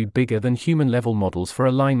magnitude bigger than human-level models for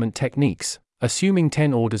alignment techniques, assuming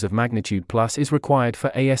 10 orders of magnitude plus is required for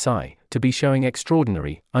ASI, to be showing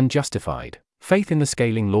extraordinary, unjustified faith in the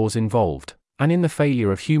scaling laws involved, and in the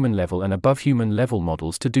failure of human-level and above-human-level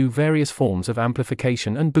models to do various forms of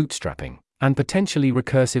amplification and bootstrapping, and potentially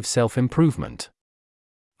recursive self-improvement.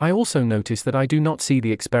 I also notice that I do not see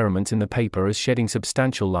the experiments in the paper as shedding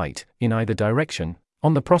substantial light, in either direction,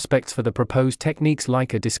 on the prospects for the proposed techniques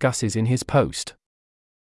Leica discusses in his post.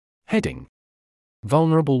 Heading: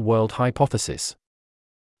 Vulnerable World Hypothesis.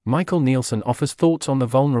 Michael Nielsen offers thoughts on the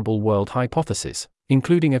vulnerable world hypothesis,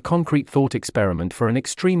 including a concrete thought experiment for an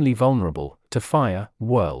extremely vulnerable to fire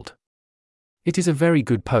world. It is a very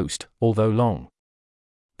good post, although long.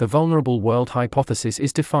 The vulnerable world hypothesis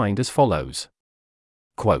is defined as follows.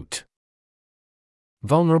 Quote: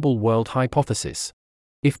 Vulnerable world hypothesis.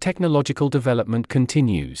 If technological development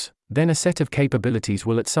continues, then a set of capabilities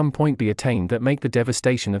will at some point be attained that make the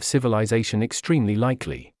devastation of civilization extremely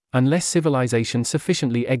likely, unless civilization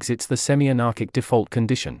sufficiently exits the semi-anarchic default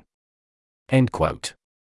condition. End quote.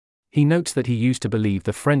 He notes that he used to believe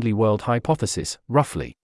the friendly world hypothesis,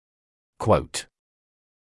 roughly. Quote: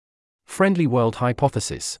 Friendly world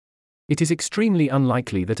hypothesis. It is extremely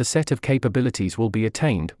unlikely that a set of capabilities will be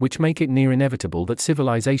attained which make it near inevitable that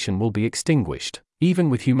civilization will be extinguished, even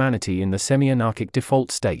with humanity in the semi-anarchic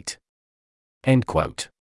default state. End quote.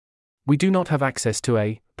 We do not have access to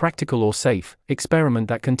a practical or safe experiment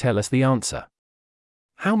that can tell us the answer.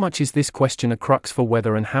 How much is this question a crux for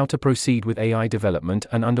whether and how to proceed with AI development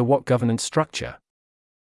and under what governance structure?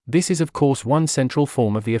 This is of course one central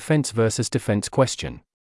form of the offense versus defense question.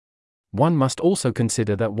 One must also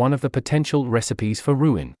consider that one of the potential recipes for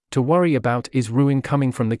ruin to worry about is ruin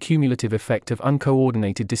coming from the cumulative effect of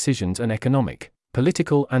uncoordinated decisions and economic,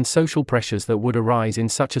 political and social pressures that would arise in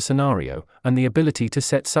such a scenario, and the ability to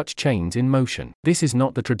set such chains in motion. This is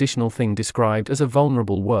not the traditional thing described as a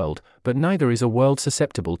vulnerable world, but neither is a world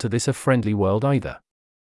susceptible to this a friendly world either.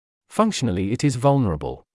 Functionally it is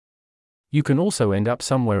vulnerable. You can also end up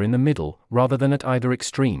somewhere in the middle, rather than at either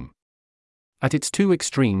extreme. At its two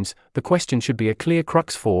extremes, the question should be a clear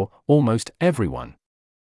crux for almost everyone.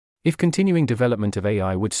 If continuing development of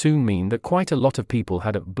AI would soon mean that quite a lot of people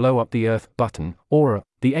had a blow up the earth button, or a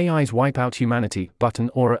the AIs wipe out humanity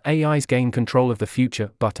button, or a AIs gain control of the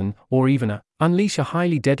future button, or even a unleash a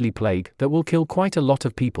highly deadly plague that will kill quite a lot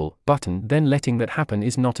of people button, then letting that happen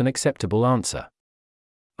is not an acceptable answer.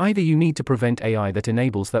 Either you need to prevent AI that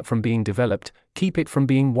enables that from being developed, keep it from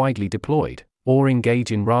being widely deployed, or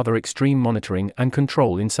engage in rather extreme monitoring and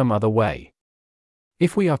control in some other way.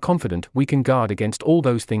 If we are confident we can guard against all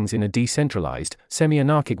those things in a decentralized,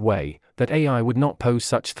 semi-anarchic way, that AI would not pose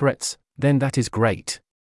such threats, then that is great.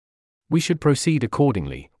 We should proceed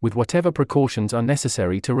accordingly, with whatever precautions are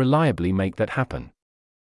necessary to reliably make that happen.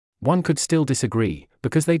 One could still disagree,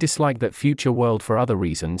 because they dislike that future world for other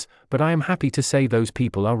reasons, but I am happy to say those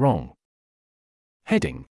people are wrong.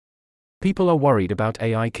 Heading: People are worried about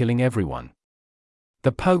AI killing everyone.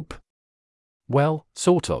 The Pope? Well,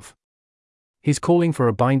 sort of. He's calling for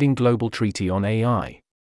a binding global treaty on AI.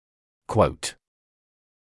 Quote: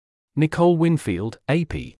 Nicole Winfield,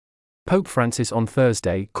 AP. Pope Francis on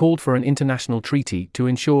Thursday called for an international treaty to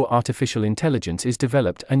ensure artificial intelligence is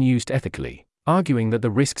developed and used ethically, arguing that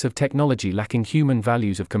the risks of technology lacking human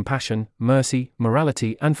values of compassion, mercy,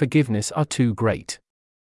 morality, and forgiveness are too great.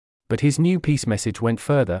 But his new peace message went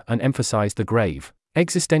further and emphasized the grave,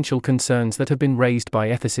 existential concerns that have been raised by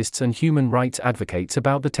ethicists and human rights advocates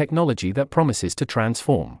about the technology that promises to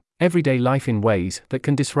transform everyday life in ways that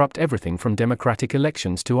can disrupt everything from democratic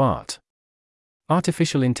elections to art.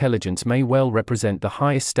 Artificial intelligence may well represent the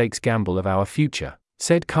highest stakes gamble of our future,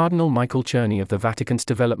 said Cardinal Michael Czerny of the Vatican's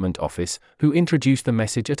Development Office, who introduced the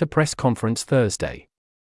message at a press conference Thursday.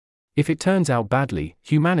 If it turns out badly,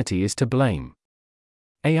 humanity is to blame.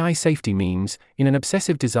 AI safety means, in an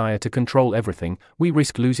obsessive desire to control everything, we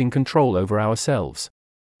risk losing control over ourselves.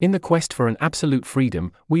 In the quest for an absolute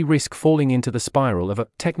freedom, we risk falling into the spiral of a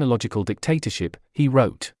technological dictatorship, he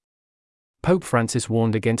wrote. Pope Francis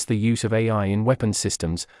warned against the use of AI in weapons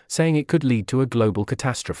systems, saying it could lead to a global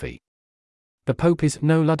catastrophe. The Pope is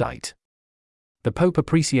no Luddite. The Pope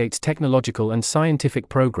appreciates technological and scientific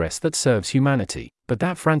progress that serves humanity, but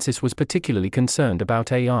that Francis was particularly concerned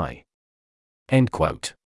about AI. End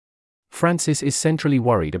quote. Francis is centrally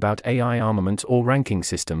worried about AI armaments or ranking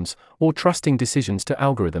systems, or trusting decisions to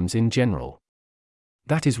algorithms in general.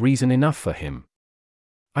 That is reason enough for him.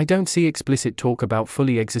 I don't see explicit talk about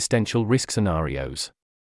fully existential risk scenarios.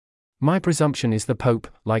 My presumption is the Pope,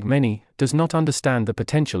 like many, does not understand the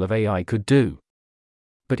potential of AI could do.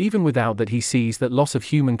 But even without that, he sees that loss of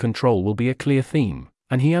human control will be a clear theme,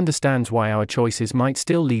 and he understands why our choices might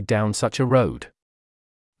still lead down such a road.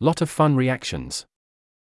 Lot of fun reactions.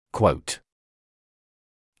 Quote.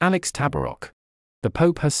 Alex Tabarrok. The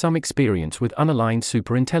Pope has some experience with unaligned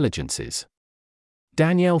superintelligences.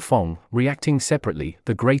 Danielle Fong, reacting separately,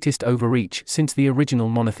 the greatest overreach since the original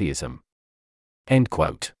monotheism. End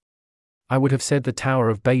quote. I would have said the Tower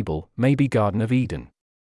of Babel, maybe Garden of Eden.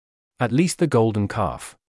 At least the golden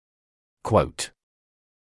calf. Quote.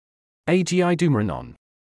 AGI Dumarenon.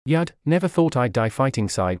 Yud, never thought I'd die fighting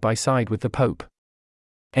side by side with the Pope.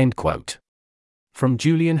 End quote. From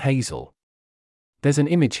Julian Hazel. There's an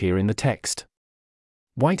image here in the text.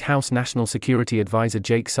 White House National Security Advisor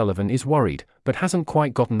Jake Sullivan is worried, but hasn't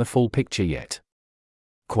quite gotten the full picture yet.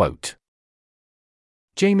 Quote.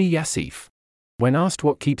 Jamie Yassif. When asked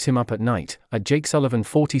what keeps him up at night, Jake Sullivan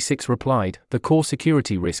 46 replied, the core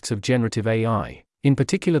security risks of generative AI, in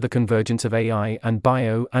particular the convergence of AI and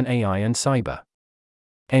bio and AI and cyber.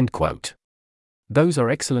 End quote. Those are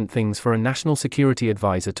excellent things for a national security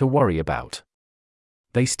advisor to worry about.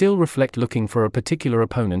 They still reflect looking for a particular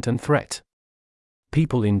opponent and threat.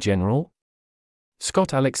 People in general?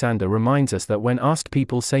 Scott Alexander reminds us that when asked,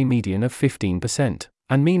 people say median of 15%,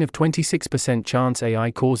 and mean of 26% chance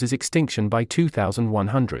AI causes extinction by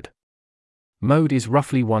 2100. Mode is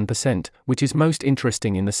roughly 1%, which is most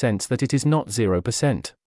interesting in the sense that it is not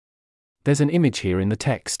 0%. There's an image here in the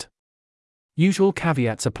text. Usual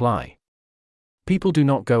caveats apply. People do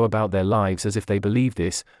not go about their lives as if they believe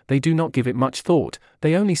this, they do not give it much thought,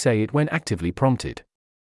 they only say it when actively prompted.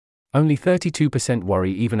 Only 32%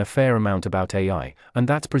 worry even a fair amount about AI, and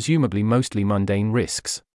that's presumably mostly mundane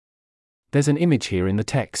risks. There's an image here in the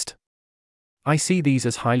text. I see these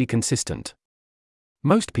as highly consistent.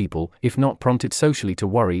 Most people, if not prompted socially to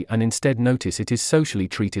worry and instead notice it is socially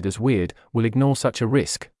treated as weird, will ignore such a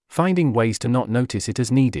risk, finding ways to not notice it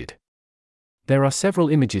as needed. There are several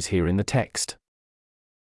images here in the text.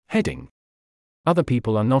 Heading. Other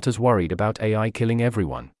people are not as worried about AI killing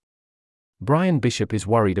everyone. Brian Bishop is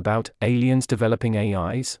worried about aliens developing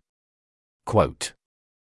AIs. Quote.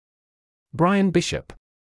 Brian Bishop.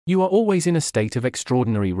 You are always in a state of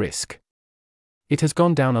extraordinary risk. It has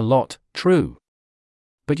gone down a lot, true.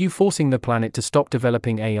 But you forcing the planet to stop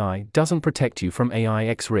developing AI doesn't protect you from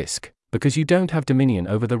AIX risk, because you don't have dominion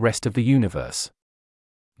over the rest of the universe.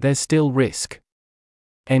 There's still risk.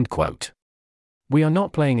 End quote. We are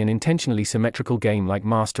not playing an intentionally symmetrical game like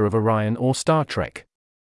Master of Orion or Star Trek.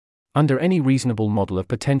 Under any reasonable model of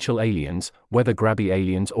potential aliens, whether grabby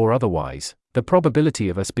aliens or otherwise, the probability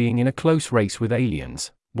of us being in a close race with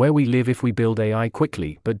aliens, where we live if we build AI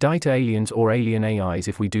quickly but die to aliens or alien AIs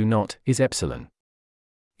if we do not, is epsilon.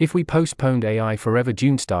 If we postponed AI forever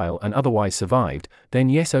Dune style and otherwise survived, then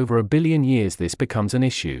yes, over a billion years this becomes an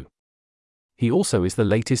issue. He also is the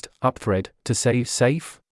latest upthread to say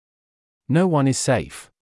safe? No one is safe.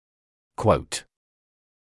 Quote.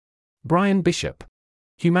 Brian Bishop.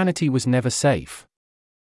 Humanity was never safe.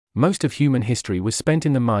 Most of human history was spent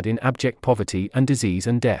in the mud in abject poverty and disease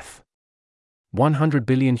and death. 100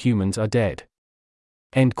 billion humans are dead.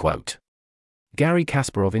 End quote. Gary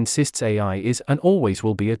Kasparov insists AI is and always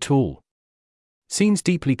will be a tool. Seems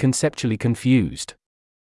deeply conceptually confused.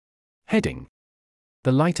 Heading.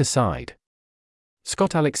 The lighter side.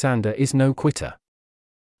 Scott Alexander is no quitter.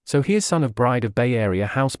 So here's son of bride of Bay Area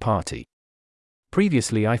house party.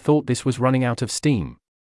 Previously I thought this was running out of steam.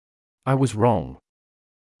 I was wrong.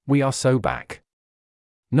 We are so back.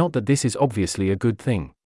 Not that this is obviously a good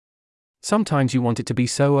thing. Sometimes you want it to be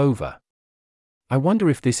so over. I wonder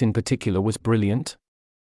if this in particular was brilliant.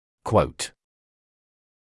 Quote.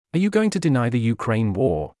 Are you going to deny the Ukraine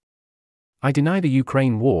war? I deny the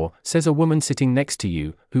Ukraine war, says a woman sitting next to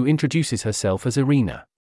you, who introduces herself as Irina.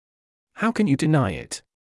 How can you deny it?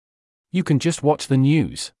 You can just watch the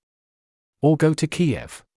news. Or go to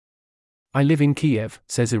Kiev. I live in Kiev,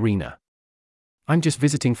 says Irina. I'm just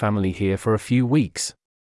visiting family here for a few weeks.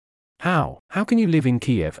 How can you live in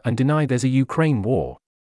Kiev and deny there's a Ukraine war?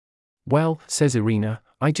 Well, says Irina,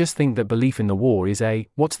 I just think that belief in the war is a,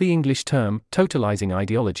 what's the English term, totalizing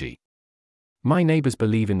ideology. My neighbors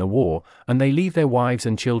believe in the war, and they leave their wives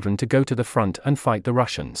and children to go to the front and fight the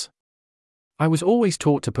Russians. I was always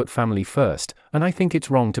taught to put family first, and I think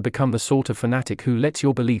it's wrong to become the sort of fanatic who lets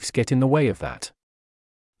your beliefs get in the way of that.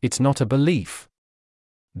 It's not a belief.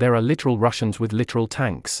 There are literal Russians with literal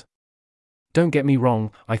tanks. Don't get me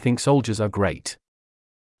wrong, I think soldiers are great.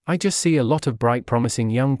 I just see a lot of bright, promising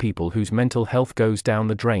young people whose mental health goes down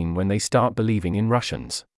the drain when they start believing in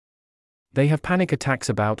Russians. They have panic attacks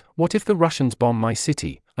about, what if the Russians bomb my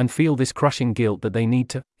city, and feel this crushing guilt that they need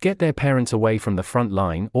to get their parents away from the front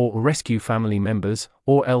line or rescue family members,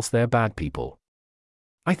 or else they're bad people.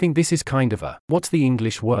 I think this is kind of a, what's the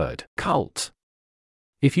English word, cult.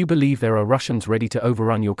 If you believe there are Russians ready to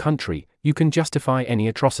overrun your country, you can justify any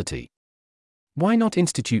atrocity. Why not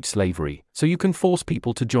institute slavery, so you can force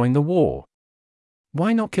people to join the war?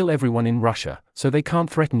 Why not kill everyone in Russia, so they can't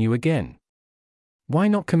threaten you again? Why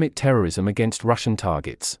not commit terrorism against Russian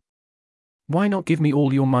targets? Why not give me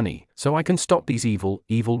all your money, so I can stop these evil,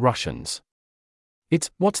 evil Russians? It's,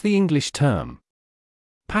 what's the English term?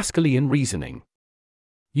 Pascalian reasoning.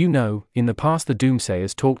 You know, in the past the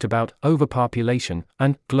doomsayers talked about overpopulation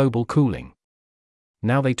and global cooling.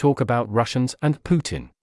 Now they talk about Russians and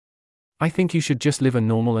Putin. I think you should just live a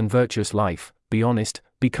normal and virtuous life, be honest,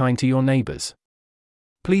 be kind to your neighbors.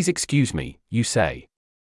 Please excuse me, you say.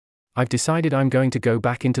 I've decided I'm going to go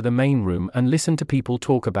back into the main room and listen to people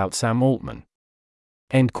talk about Sam Altman.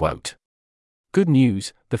 End quote. Good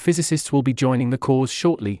news, the physicists will be joining the cause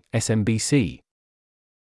shortly, SMBC.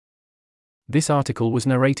 This article was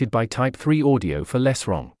narrated by Type 3 Audio for Less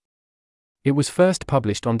Wrong. It was first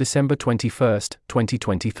published on December 21,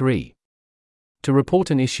 2023. To report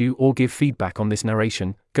an issue or give feedback on this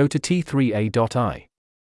narration, go to t3a.is.